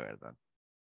alegre, ¿verdad?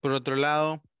 Por otro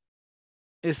lado,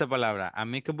 esta palabra,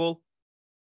 amicable.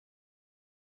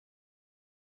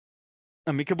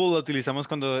 Amicable lo utilizamos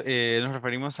cuando nos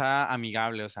referimos a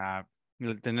amigable, o sea,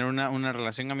 el tener una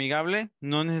relación amigable.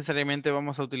 No necesariamente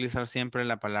vamos a utilizar siempre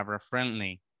la palabra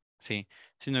friendly, sí,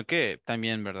 sino que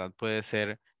también, ¿verdad? Puede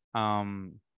ser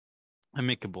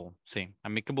amicable, sí,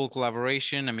 amicable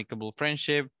collaboration, amicable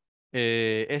friendship.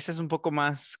 Esa es un poco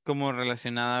más como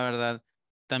relacionada, ¿verdad?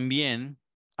 También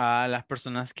a las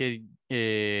personas que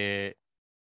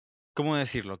 ¿cómo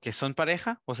decirlo? Que son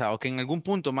pareja, o sea, o que en algún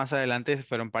punto más adelante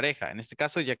fueron pareja. En este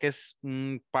caso, ya que es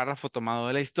un párrafo tomado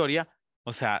de la historia,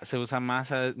 o sea, se usa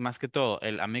más que todo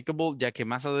el amicable, ya que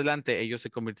más adelante ellos se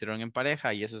convirtieron en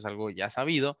pareja y eso es algo ya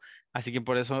sabido, así que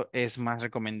por eso es más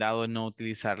recomendado no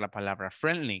utilizar la palabra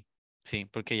friendly, sí,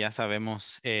 porque ya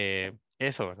sabemos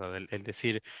eso, ¿verdad? El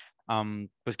decir,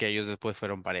 pues que ellos después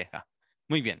fueron pareja.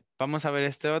 Muy bien, vamos a ver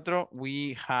este otro.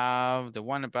 We have the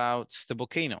one about the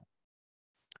volcano.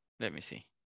 Let me see.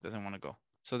 Doesn't want to go.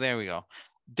 So there we go.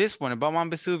 This one about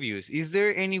Mount Vesuvius. Is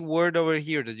there any word over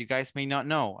here that you guys may not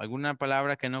know? ¿Alguna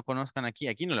palabra que no conozcan aquí?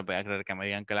 Aquí no le voy a creer que me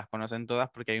digan que las conocen todas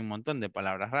porque hay un montón de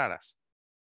palabras raras.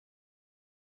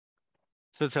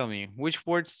 So tell me, which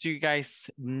words do you guys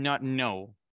not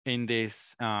know in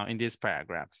these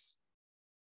paragraphs?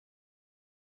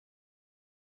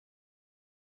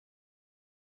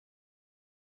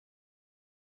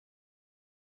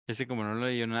 Ese como no lo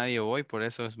leyó nadie hoy, por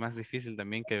eso es más difícil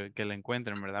también que la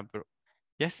encuentren, ¿verdad? Pero,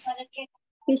 yes.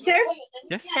 Teacher?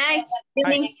 Yes. Hi. Good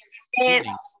Hi. evening. Good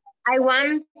evening. I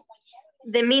want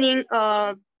the meaning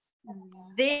of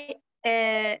the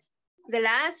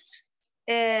last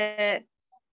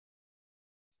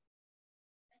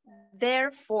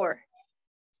therefore.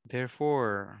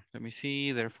 Therefore, let me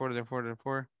see.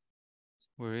 Therefore.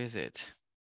 Where is it?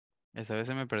 Esta vez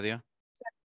se me perdió.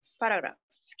 Paragraph.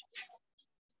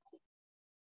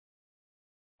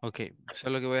 Ok,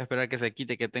 solo que voy a esperar que se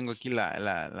quite que tengo aquí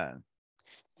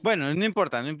Bueno, no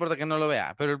importa que no lo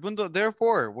vea, pero el punto,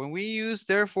 therefore, when we use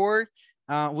therefore,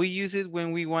 we use it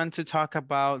when we want to talk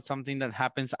about something that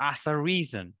happens as a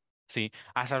reason, ¿sí?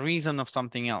 As a reason of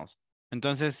something else.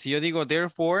 Entonces, si yo digo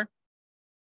therefore,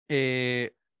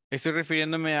 estoy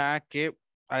refiriéndome a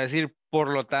decir por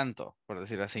lo tanto, por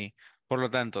decir así. Por lo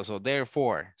tanto, so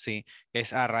therefore, ¿sí?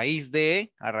 Es a raíz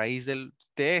de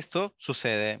esto,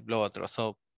 sucede lo otro.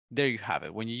 So, there you have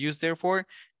it. When you use therefore,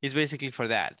 it's basically for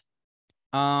that.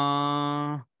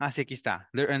 Sí, aquí está.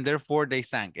 And therefore they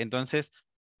sang. Entonces,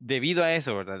 debido a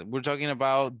eso, ¿verdad? We're talking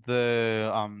about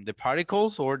the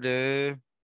particles or the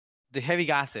heavy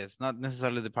gases, not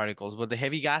necessarily the particles, but the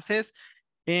heavy gases.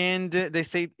 And they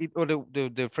say, or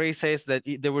the phrase says that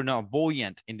they were not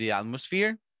buoyant in the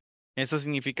atmosphere. Eso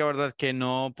significa, ¿verdad?, que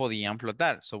no podían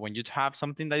flotar. So when you have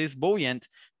something that is buoyant,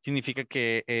 significa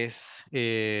que es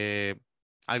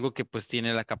algo que pues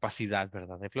tiene la capacidad,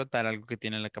 ¿verdad?, de flotar, algo que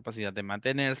tiene la capacidad de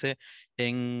mantenerse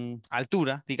en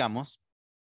altura, digamos.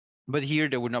 But here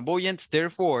they were not buoyant,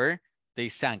 therefore they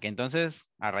sank. Entonces,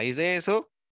 a raíz de eso,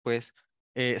 pues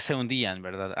se hundían,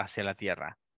 ¿verdad?, hacia la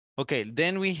tierra. Okay,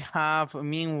 then we have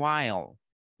meanwhile.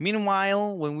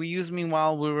 Meanwhile, when we use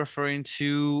meanwhile, we're referring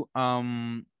to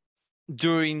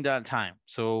during that time.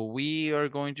 So we are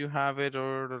going to have it,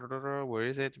 or where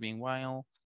is it? Meanwhile.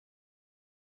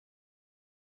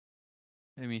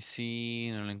 Let me see,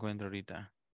 no lo encuentro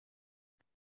ahorita.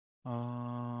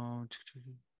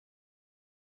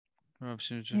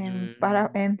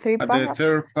 In three At the paragraphs.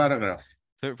 third paragraph.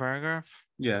 Third paragraph?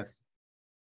 Yes.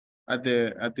 At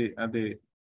the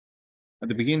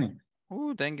beginning.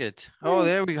 Oh, dang it. Oh,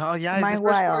 there we go. Yeah, it's the first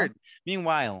Meanwhile. word.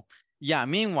 Meanwhile. Yeah,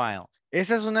 meanwhile.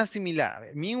 Esa es una similar. A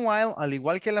ver, meanwhile, al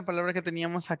igual que la palabra que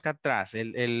teníamos acá atrás,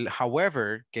 el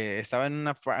however, que estaba en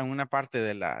una parte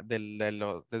de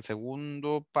del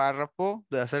segundo párrafo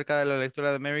acerca de la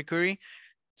lectura de Mary Curie,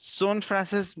 son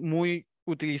frases muy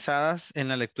utilizadas en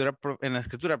la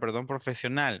escritura, perdón,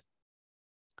 profesional.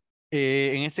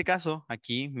 En este caso,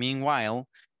 aquí, meanwhile,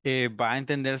 va a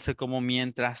entenderse como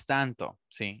mientras tanto,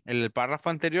 ¿sí? El párrafo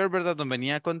anterior, ¿verdad? Donde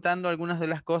venía contando algunas de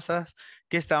las cosas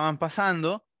que estaban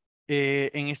pasando,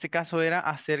 en este caso era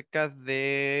acerca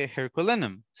de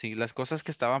Herculaneum, ¿sí? Las cosas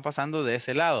que estaban pasando de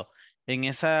ese lado. En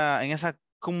esa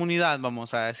comunidad,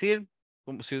 vamos a decir,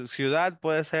 como ciudad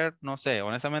puede ser, no sé,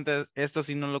 honestamente, esto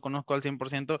sí no lo conozco al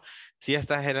 100%, si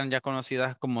estas eran ya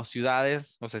conocidas como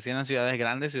ciudades, o sea, si eran ciudades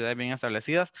grandes, ciudades bien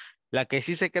establecidas. La que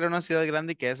sí sé que era una ciudad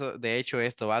grande y que eso, de hecho,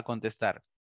 esto va a contestar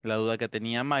la duda que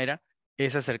tenía Mayra,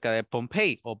 es acerca de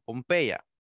Pompey o Pompeya.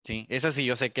 Sí, esa sí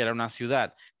yo sé que era una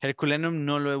ciudad. Herculaneum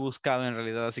no lo he buscado en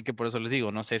realidad, así que por eso les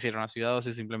digo, no sé si era una ciudad o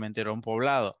si simplemente era un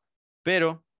poblado.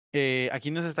 Pero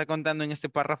aquí nos está contando en este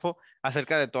párrafo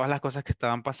acerca de todas las cosas que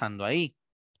estaban pasando ahí.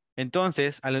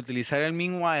 Entonces, al utilizar el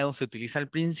meanwhile, se utiliza al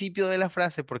principio de la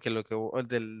frase, porque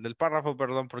del párrafo,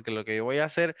 perdón, porque lo que yo voy a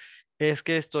hacer es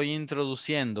que estoy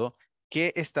introduciendo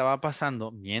qué estaba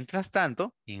pasando mientras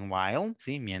tanto, meanwhile,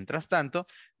 sí, mientras tanto,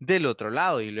 del otro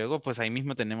lado. Y luego, pues ahí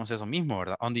mismo tenemos eso mismo,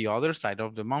 ¿verdad? On the other side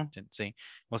of the mountain, sí.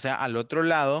 O sea, al otro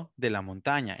lado de la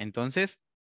montaña. Entonces,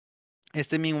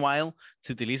 este meanwhile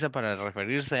se utiliza para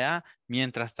referirse a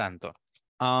mientras tanto.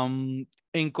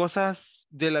 En cosas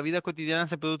de la vida cotidiana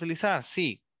se puede utilizar,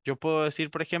 sí. Yo puedo decir,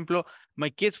 por ejemplo,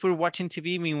 my kids were watching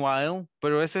TV meanwhile,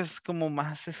 pero eso es como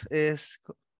más, es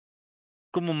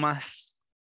como más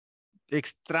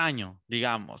extraño,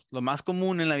 digamos. Lo más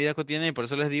común en la vida cotidiana, y por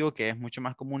eso les digo que es mucho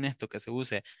más común esto que se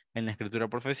use en la escritura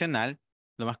profesional,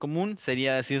 lo más común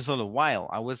sería decir solo while.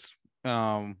 I was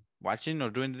watching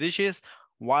or doing the dishes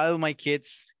while my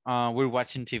kids were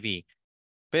watching TV.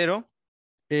 Pero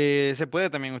se puede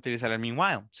también utilizar el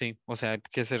meanwhile, sí. O sea,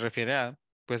 que se refiere a,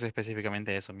 pues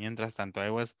específicamente eso. Mientras tanto, I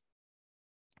was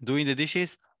doing the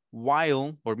dishes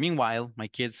while, or meanwhile, my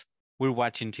kids were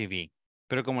watching TV.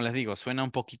 Pero como les digo, suena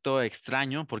un poquito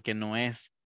extraño porque no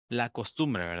es la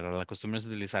costumbre, ¿verdad? La costumbre es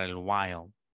utilizar el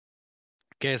while,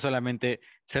 que solamente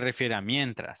se refiere a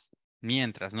mientras,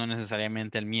 no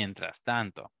necesariamente el mientras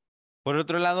tanto. Por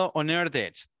otro lado,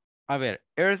 unearthed. A ver,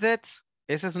 earthed,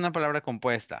 esa es una palabra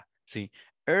compuesta, ¿sí?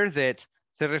 Earthed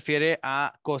se refiere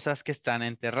a cosas que están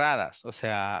enterradas, o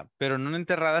sea, pero no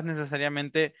enterradas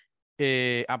necesariamente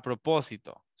a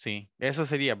propósito, ¿sí? Eso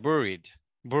sería buried.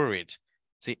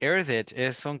 Sí,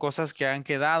 earthed son cosas que han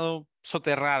quedado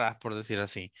soterradas, por decir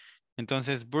así.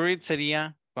 Entonces, buried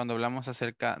sería cuando hablamos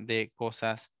acerca de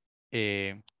cosas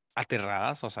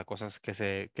aterradas, o sea, cosas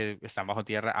que están bajo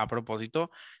tierra a propósito.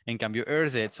 En cambio,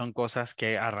 earthed son cosas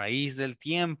que a raíz del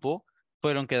tiempo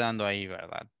fueron quedando ahí,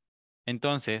 ¿verdad?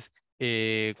 Entonces,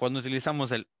 cuando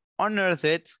utilizamos el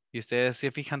unearthed, y ustedes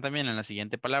se fijan también en la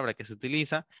siguiente palabra que se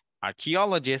utiliza,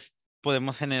 archaeologist,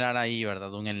 podemos generar ahí,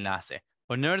 ¿verdad? Un enlace.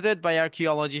 Unearthed by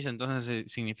archaeologists,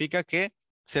 entonces significa que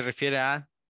se refiere a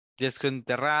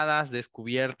desenterradas,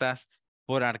 descubiertas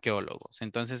por arqueólogos.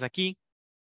 Entonces aquí,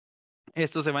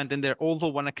 esto se va a entender,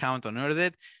 although one account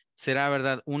unearthed, será,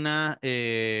 ¿verdad?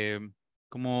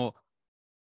 Como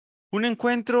un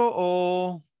encuentro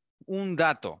o un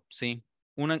dato, ¿sí?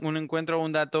 Un encuentro o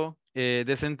un dato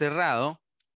desenterrado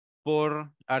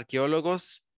por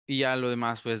arqueólogos y ya lo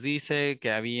demás pues dice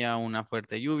que había una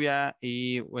fuerte lluvia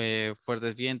y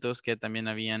fuertes vientos que también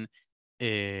habían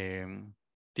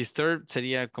disturbed,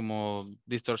 sería como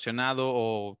distorsionado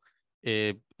o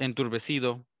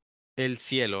enturbecido el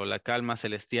cielo, la calma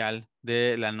celestial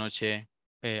de la noche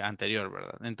anterior,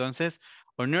 ¿verdad? Entonces,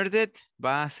 unheard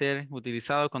va a ser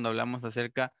utilizado cuando hablamos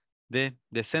acerca de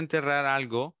desenterrar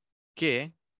algo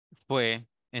que fue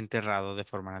enterrado de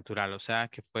forma natural, o sea,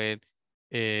 que fue,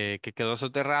 que quedó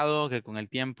soterrado, que con el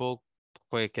tiempo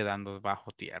fue quedando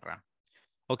bajo tierra.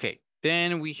 Ok,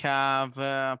 then we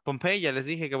have Pompeii. Ya les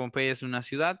dije que Pompeii es una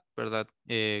ciudad, ¿verdad?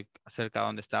 Cerca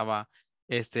donde estaba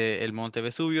el monte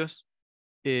Vesuvius.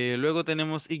 Luego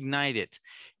tenemos ignited.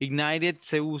 Ignited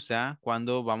se usa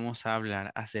cuando vamos a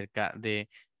hablar acerca de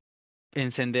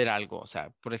encender algo. O sea,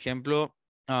 por ejemplo,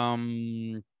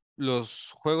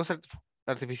 los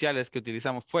artificiales que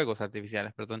utilizamos, fuegos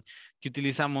artificiales, perdón, que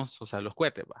utilizamos, o sea, los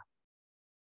cohetes, va.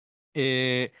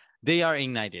 They are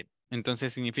ignited.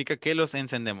 Entonces significa que los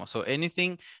encendemos. So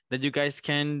anything that you guys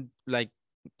can like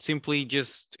simply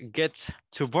just get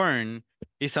to burn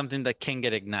is something that can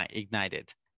get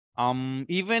ignited.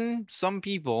 Even some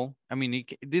people, I mean,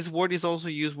 this word is also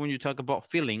used when you talk about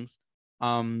feelings.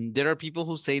 There are people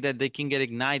who say that they can get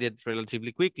ignited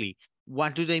relatively quickly.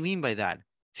 What do they mean by that?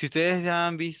 Si ustedes ya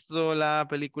han visto la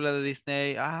película de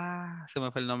Disney, se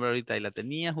me fue el nombre ahorita y la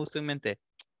tenía justo en mente.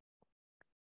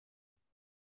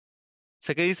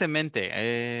 Sé que dice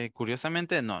mente.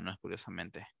 Curiosamente, no, no es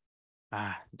curiosamente.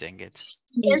 Dang it.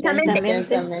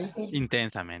 Intensamente.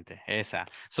 Intensamente, esa.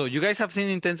 So, you guys have seen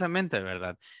intensamente,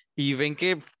 ¿verdad? Y ven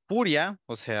que furia,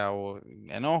 o sea, o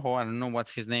enojo, I don't know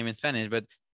what's his name in Spanish, but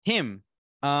him,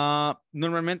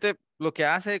 normalmente lo que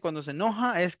hace cuando se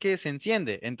enoja es que se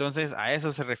enciende. Entonces, a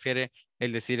eso se refiere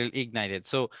el decir el ignited.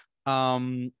 So,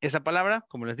 esa palabra,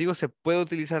 como les digo, se puede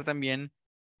utilizar también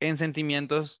en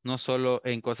sentimientos, no solo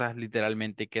en cosas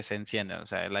literalmente que se encienden. O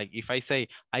sea, like if I say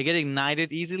I get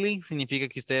ignited easily, significa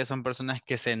que ustedes son personas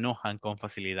que se enojan con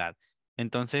facilidad.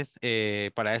 Entonces,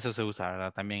 para eso se usa,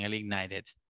 ¿verdad? También el ignited.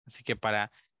 Así que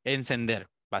para encender,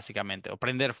 básicamente, o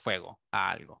prender fuego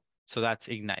a algo. So that's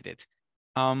ignited.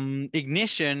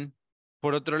 Ignition,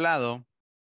 por otro lado,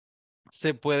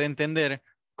 se puede entender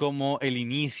como el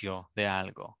inicio de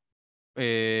algo.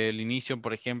 El inicio,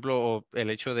 por ejemplo, o el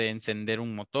hecho de encender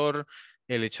un motor,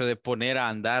 el hecho de poner a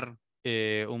andar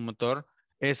un motor,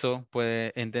 eso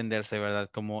puede entenderse, ¿verdad?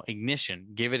 Como ignition,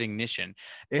 give it ignition.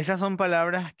 Esas son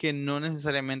palabras que no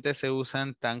necesariamente se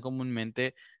usan tan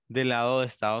comúnmente del lado de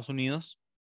Estados Unidos,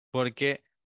 porque,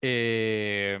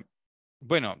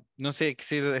 bueno, no sé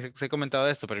si les he comentado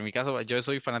esto, pero en mi caso yo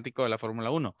soy fanático de la Fórmula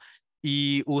 1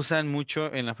 y usan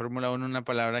mucho en la Fórmula 1 una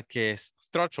palabra que es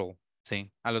throttle.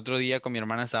 Sí, al otro día con mi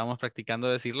hermana estábamos practicando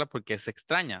decirla porque es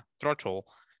extraña, throttle.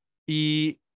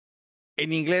 Y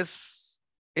en inglés,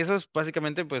 eso es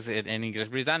básicamente pues en inglés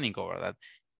británico, ¿verdad?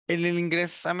 En el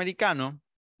inglés americano,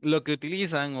 lo que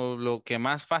utilizan o lo que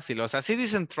más fácil, o sea, sí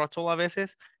dicen throttle a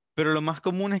veces, pero lo más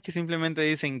común es que simplemente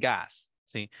dicen gas,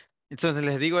 ¿sí? Entonces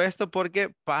les digo esto porque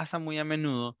pasa muy a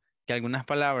menudo que algunas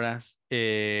palabras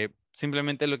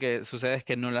simplemente lo que sucede es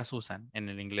que no las usan en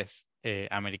el inglés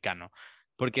americano.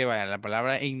 Porque vaya, la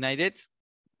palabra ignited,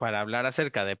 para hablar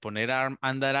acerca de poner a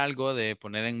andar algo, de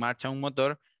poner en marcha un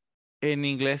motor, en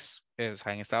inglés, o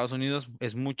sea, en Estados Unidos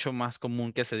es mucho más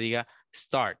común que se diga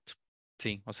start,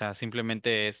 sí, o sea,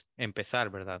 simplemente es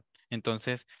empezar, ¿verdad?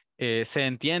 Entonces, se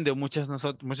entiende, o muchos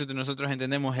de nosotros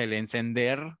entendemos el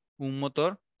encender un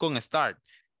motor con start,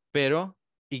 pero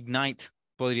ignite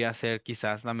podría ser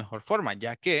quizás la mejor forma,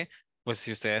 ya que, pues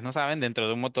si ustedes no saben, dentro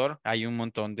de un motor hay un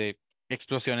montón de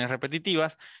explosiones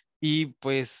repetitivas y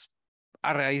pues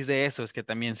a raíz de eso es que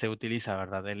también se utiliza,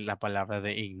 ¿verdad? La palabra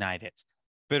de ignited.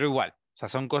 Pero igual, o sea,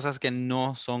 son cosas que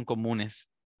no son comunes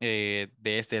de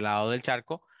este lado del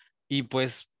charco y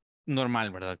pues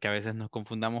normal, ¿verdad? Que a veces nos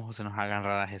confundamos o se nos hagan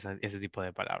raras ese tipo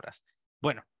de palabras.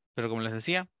 Bueno, pero como les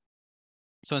decía,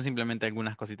 son simplemente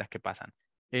algunas cositas que pasan.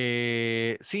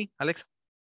 Sí, Alexa.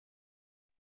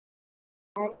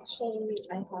 Actually,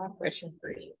 I have a question for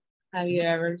you. Have you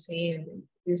ever seen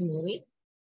this movie?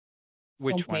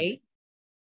 Which one? Pompeii?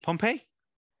 Pompeii?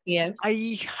 Yes.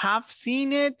 I have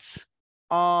seen it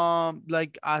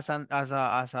like as an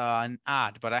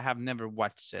ad, but I have never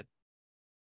watched it.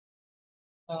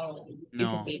 Oh,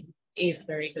 No. it's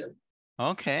very good.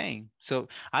 Okay. So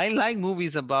I like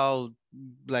movies about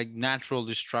like natural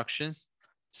destructions.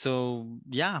 So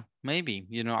yeah, maybe,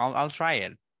 I'll try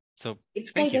it. So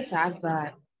It's thank kind you. of sad,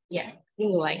 but yeah, you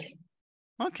will like it.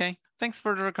 Okay. Thanks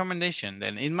for the recommendation.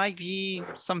 Then it might be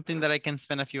something that I can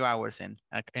spend a few hours in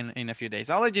a few days.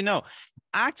 I'll let you know.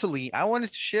 actually, I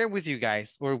wanted to share with you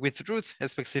guys, or with Ruth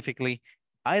specifically.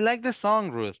 I like the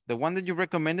song, Ruth, the one that you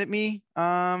recommended me.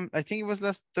 I think it was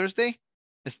last Thursday.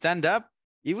 Stand Up.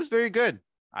 It was very good.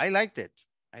 I liked it.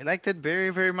 I liked it very,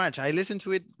 very much. I listened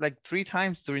to it like 3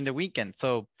 times during the weekend.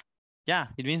 So yeah,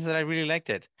 it means that I really liked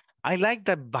it. I like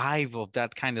the vibe of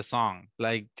that kind of song.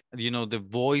 Like, you know, the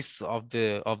voice of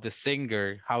the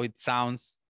singer, how it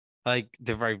sounds, like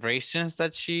the vibrations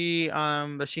that she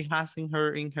has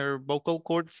in her vocal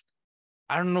cords.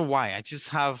 I don't know why. I just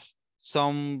have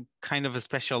some kind of a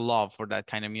special love for that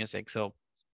kind of music. So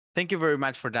thank you very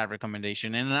much for that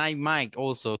recommendation. And I might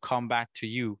also come back to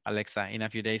you, Alexa, in a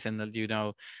few days and let you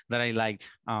know that I liked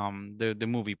the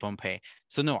movie Pompeii.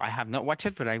 So no, I have not watched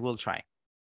it, but I will try.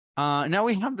 Now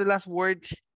we have the last word,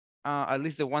 at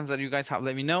least the ones that you guys have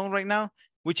let me know right now,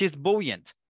 which is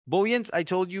buoyant. Buoyant, I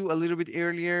told you a little bit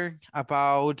earlier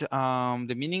about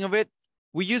the meaning of it.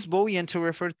 We use buoyant to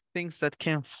refer to things that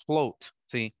can float,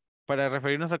 ¿sí? Para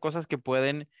referirnos a cosas que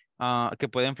pueden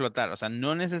flotar. O sea,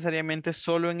 no necesariamente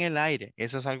solo en el aire.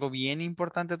 Eso es algo bien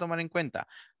importante tomar en cuenta.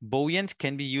 Buoyant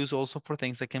can be used also for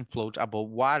things that can float above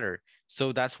water.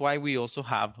 So that's why we also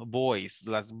have buoys.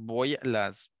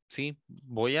 Sí,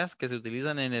 boyas que se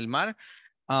utilizan en el mar.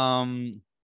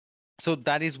 So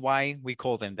that is why we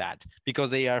call them that, because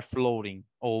they are floating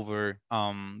over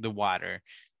the water.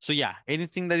 So yeah,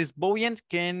 anything that is buoyant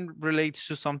can relate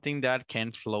to something that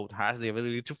can float, has the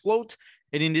ability to float.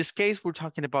 And in this case, we're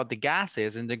talking about the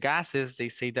gases, and the gases, they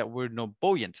say that we're not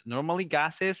buoyant. Normally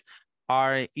gases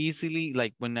are easily,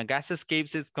 like when a gas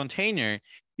escapes its container,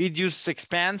 it just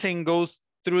expands and goes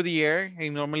through the air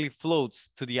and normally floats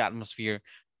to the atmosphere.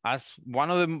 As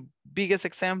one of the biggest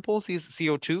examples is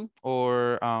CO2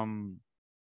 or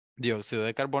dióxido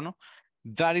de carbono.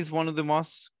 That is one of the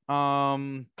most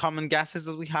common gases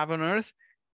that we have on Earth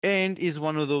and is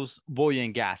one of those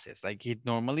buoyant gases. Like it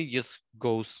normally just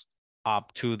goes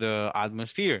up to the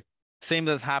atmosphere. Same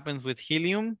that happens with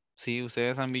helium. Sí,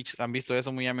 ustedes han visto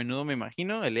eso muy a menudo, me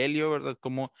imagino. El helio, ¿verdad?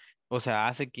 Como, o sea,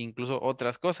 hace que incluso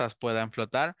otras cosas puedan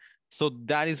flotar. So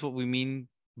that is what we mean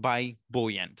by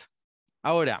buoyant.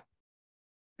 Ahora,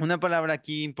 una palabra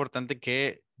aquí importante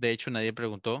que de hecho nadie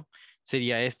preguntó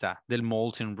sería esta, del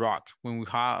molten rock. When we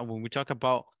talk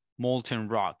about molten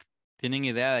rock, ¿tienen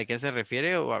idea de qué se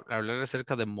refiere o hablar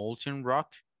acerca de molten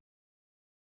rock?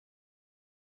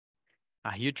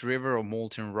 A huge river of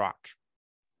molten rock.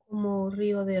 Como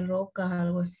río de rocas,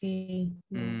 algo así.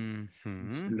 No.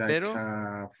 Like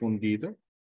Pero fundido.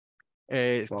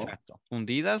 exacto,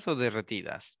 fundidas o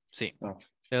derretidas, sí. Oh.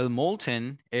 El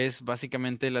molten es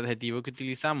básicamente el adjetivo que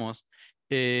utilizamos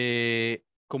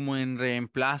como en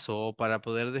reemplazo para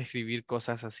poder describir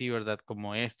cosas así, ¿verdad?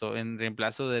 Como esto, en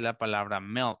reemplazo de la palabra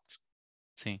melt,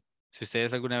 sí. Si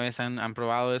ustedes alguna vez han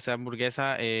probado esa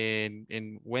hamburguesa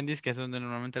en Wendy's, que es donde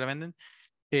normalmente la venden,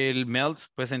 el melt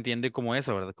pues se entiende como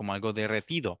eso, ¿verdad? Como algo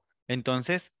derretido.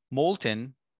 Entonces,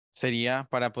 molten sería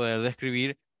para poder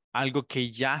describir algo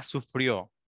que ya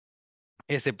sufrió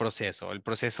ese proceso, el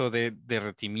proceso de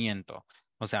derretimiento.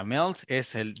 O sea, melt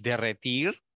es el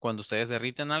derretir cuando ustedes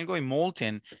derriten algo y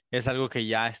molten es algo que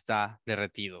ya está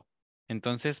derretido.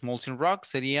 Entonces, molten rock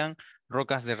serían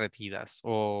rocas derretidas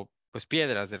o pues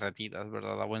piedras derretidas,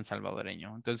 ¿verdad? A buen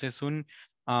salvadoreño. Entonces, un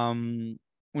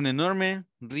enorme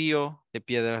río de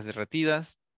piedras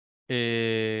derretidas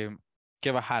que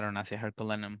bajaron hacia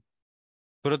Herculaneum.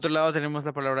 Por otro lado, tenemos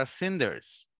la palabra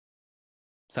cinders.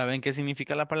 ¿Saben qué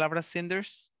significa la palabra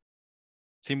cinders?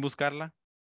 Sin buscarla.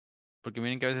 Porque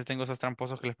miren que a veces tengo esos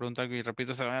tramposos que les pregunto algo y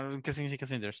repito, ¿saben qué significa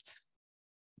cinders?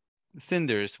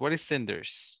 Cinders, what is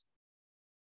cinders?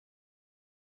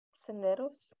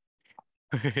 Senderos.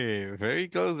 Very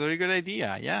close, very good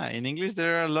idea. Yeah, in English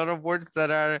there are a lot of words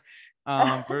that are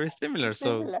very similar.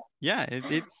 So Similar. yeah,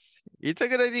 it's a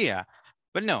good idea.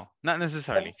 But no, not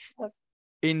necessarily. Okay.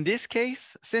 In this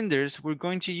case, cinders, we're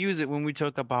going to use it when we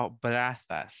talk about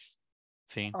brasas.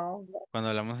 ¿Sí? Oh, Cuando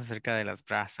hablamos acerca de las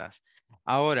brasas.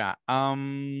 Ahora,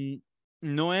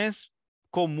 no es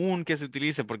común que se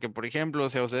utilice porque, por ejemplo,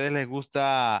 si a ustedes les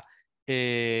gusta, ¿cómo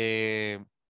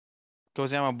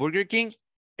se llama? Burger King,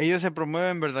 ellos se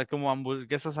promueven, ¿verdad? Como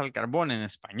hamburguesas al carbón en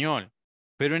español.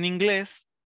 Pero en inglés,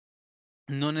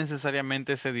 no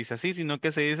necesariamente se dice así, sino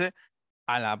que se dice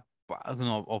a la...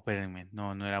 No, espérenme,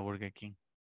 no era Burger King.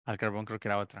 Al carbón creo que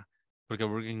era otra. Porque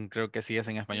Burger King creo que sí es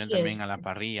en español también a la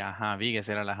parrilla. Ajá, Vigas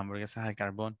era las hamburguesas al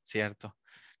carbón, cierto.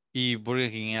 Y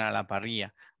Burger King era a la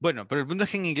parrilla. Bueno, pero el punto es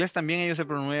que en inglés también ellos se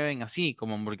promueven así,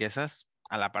 como hamburguesas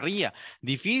a la parrilla.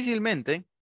 Difícilmente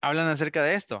hablan acerca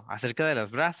de esto, acerca de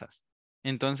las brasas.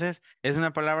 Entonces, es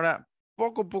una palabra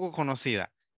poco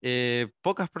conocida.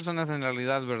 Pocas personas en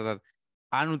realidad, ¿verdad?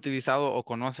 han utilizado o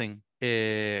conocen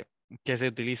que se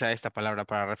utiliza esta palabra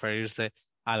para referirse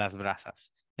a las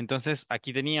brasas. Entonces,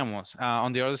 aquí teníamos,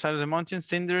 on the other side of the mountain,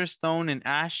 cinders, stone, and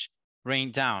ash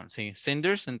rain down. Sí,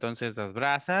 cinders, entonces las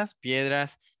brasas,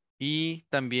 piedras y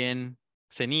también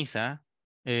ceniza,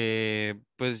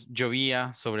 pues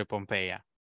llovía sobre Pompeya.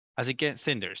 Así que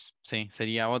cinders, sí,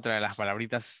 sería otra de las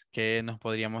palabritas que nos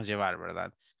podríamos llevar,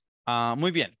 ¿verdad?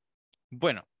 Muy bien.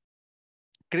 Bueno,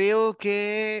 creo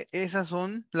que esas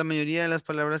son la mayoría de las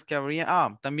palabras que habría.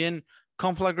 También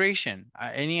conflagration.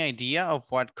 Any idea of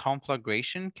what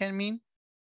conflagration can mean?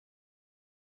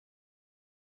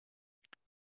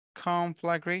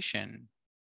 Conflagration.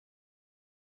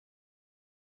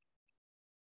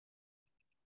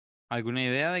 ¿Alguna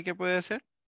idea de qué puede ser?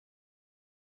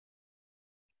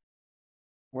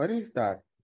 What is that?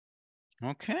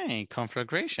 Ok,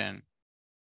 conflagration.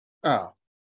 Ah,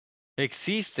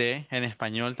 Existe en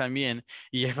español también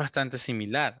y es bastante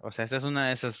similar. O sea, esa es una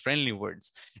de esas friendly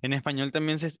words. En español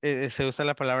también se usa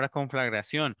la palabra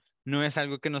conflagración. No es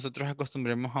algo que nosotros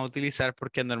acostumbremos a utilizar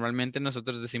porque normalmente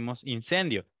nosotros decimos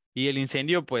incendio y el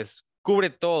incendio pues cubre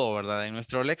todo, ¿verdad? En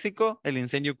nuestro léxico el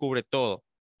incendio cubre todo.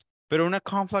 Pero una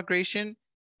conflagration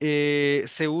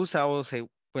se usa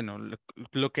bueno,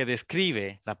 lo que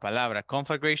describe la palabra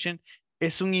conflagration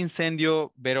es un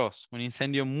incendio veloz, un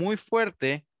incendio muy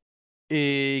fuerte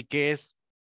que es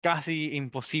casi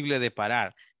imposible de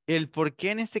parar. El por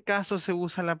qué en este caso se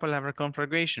usa la palabra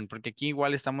conflagration, porque aquí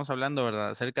igual estamos hablando,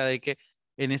 ¿verdad? Acerca de que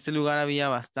en este lugar había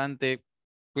bastante,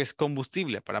 pues,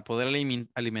 combustible para poder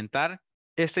alimentar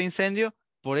este incendio,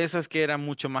 por eso es que era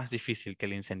mucho más difícil que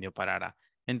el incendio parara.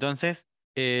 Entonces,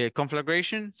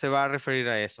 conflagration se va a referir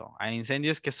a eso, a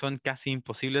incendios que son casi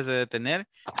imposibles de detener.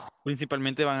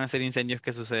 Principalmente van a ser incendios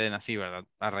que suceden así, ¿verdad?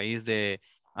 A raíz de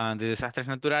desastres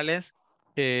naturales,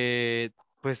 eh,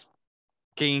 pues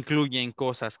que incluyen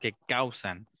cosas que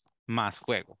causan más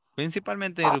fuego,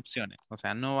 principalmente erupciones. O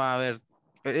sea, no va a haber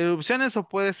erupciones o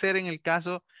puede ser en el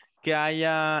caso que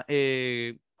haya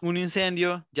un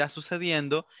incendio ya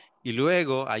sucediendo y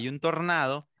luego hay un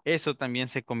tornado, eso también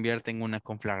se convierte en una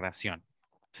conflagración.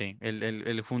 Sí,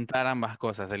 el juntar ambas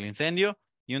cosas, el incendio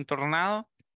y un tornado,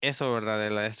 eso, ¿verdad? De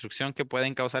la destrucción que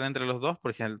pueden causar entre los dos,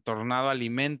 porque el tornado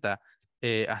alimenta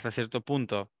hasta cierto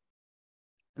punto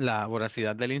la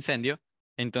voracidad del incendio,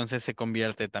 entonces se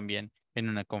convierte también en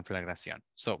una conflagración.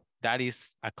 So that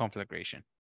is a conflagration.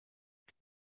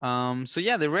 So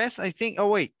yeah, the rest I think, oh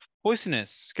wait,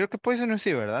 poisonous. Creo que poisonous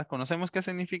sí, ¿verdad? ¿Conocemos qué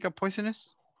significa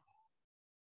poisonous?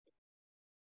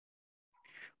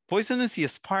 Poisonous y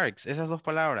sparks, esas dos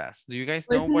palabras. Do you guys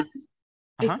know what? Poisonous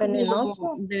es Ajá. como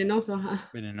Venenoso. venenoso, ajá.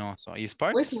 Venenoso. ¿Y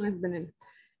sparks? Poison es veneno.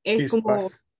 Es his como,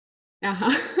 pass. ajá.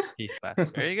 He's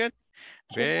fast. Very good.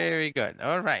 Very good.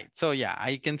 All right. So yeah,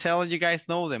 I can tell you guys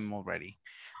know them already.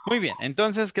 Muy bien.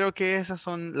 Entonces creo que esas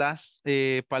son las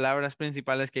palabras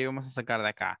principales que íbamos a sacar de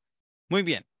acá. Muy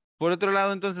bien. Por otro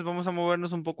lado, entonces vamos a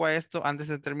movernos un poco a esto antes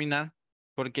de terminar,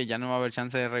 porque ya no va a haber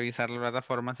chance de revisar la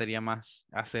plataforma, sería más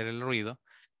hacer el ruido.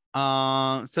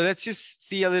 So let's just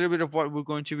see a little bit of what we're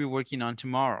going to be working on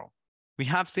tomorrow. We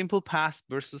have simple past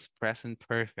versus present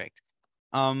perfect.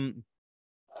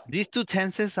 These two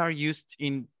tenses are used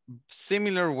in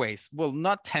similar ways. Well,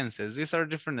 not tenses, these are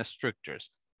different structures,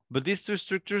 but these two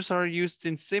structures are used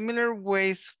in similar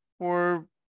ways for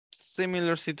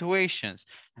similar situations.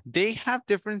 They have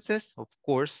differences, of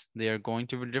course, they are going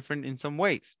to be different in some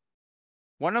ways.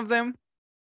 One of them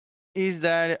is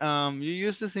that you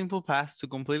use the simple past to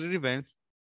complete events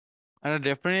at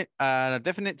a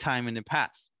definite time in the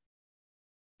past.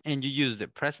 And you use the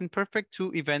present perfect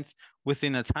to events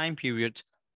within a time period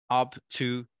up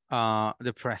to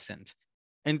the present.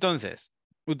 Entonces,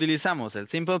 utilizamos el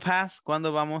simple past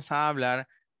cuando vamos a hablar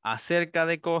acerca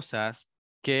de cosas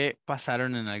que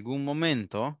pasaron en algún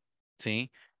momento, ¿sí?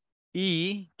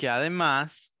 Y que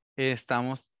además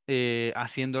estamos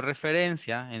haciendo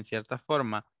referencia, en cierta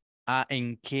forma, a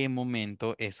en qué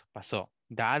momento eso pasó.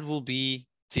 That will be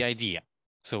the idea.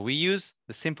 So we use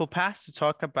the simple past to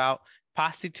talk about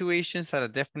past situations at a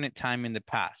definite time in the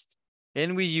past.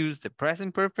 And we use the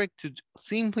present perfect to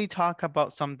simply talk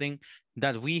about something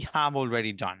that we have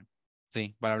already done.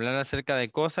 Sí, para hablar acerca de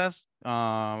cosas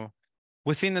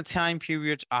within the time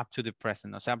period up to the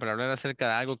present. O sea, para hablar acerca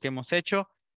de algo que hemos hecho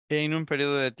en un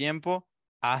periodo de tiempo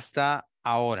hasta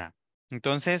ahora.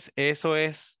 Entonces, eso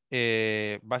es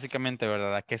básicamente,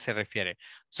 ¿verdad? ¿A qué se refiere?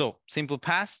 So, simple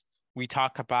past, we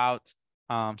talk about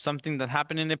something that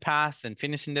happened in the past and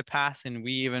finished in the past, and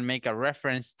we even make a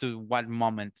reference to what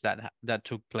moment that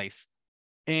took place.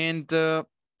 And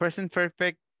present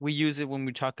perfect, we use it when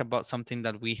we talk about something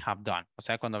that we have done. O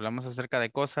sea, cuando hablamos acerca de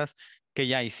cosas que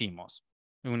ya hicimos.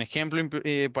 Un ejemplo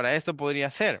para esto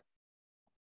podría ser,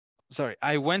 sorry,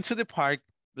 I went to the park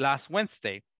last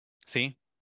Wednesday. ¿Sí?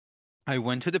 I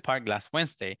went to the park last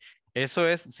Wednesday. Eso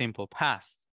es simple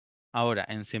past. Ahora,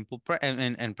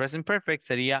 en present perfect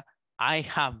sería I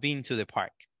have been to the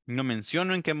park. No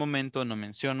menciono en qué momento, no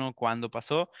menciono cuándo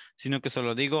pasó, sino que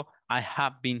solo digo I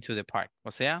have been to the park.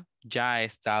 O sea, ya he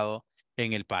estado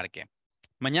en el parque.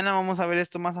 Mañana vamos a ver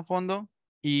esto más a fondo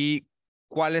y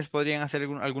cuáles podrían ser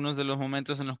algunos de los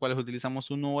momentos en los cuales utilizamos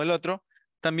uno o el otro.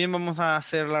 También vamos a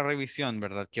hacer la revisión,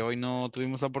 ¿verdad? Que hoy no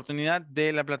tuvimos la oportunidad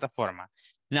de la plataforma.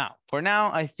 Now, for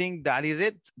now, I think that is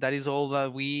it. That is all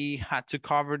that we had to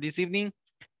cover this evening.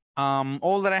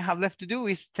 All that I have left to do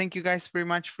is thank you guys very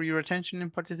much for your attention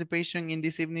and participation in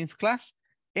this evening's class.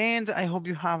 And I hope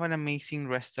you have an amazing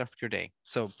rest of your day.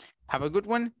 So have a good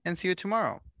one and see you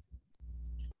tomorrow.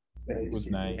 Good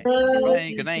night.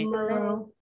 Bye, good night. Tomorrow.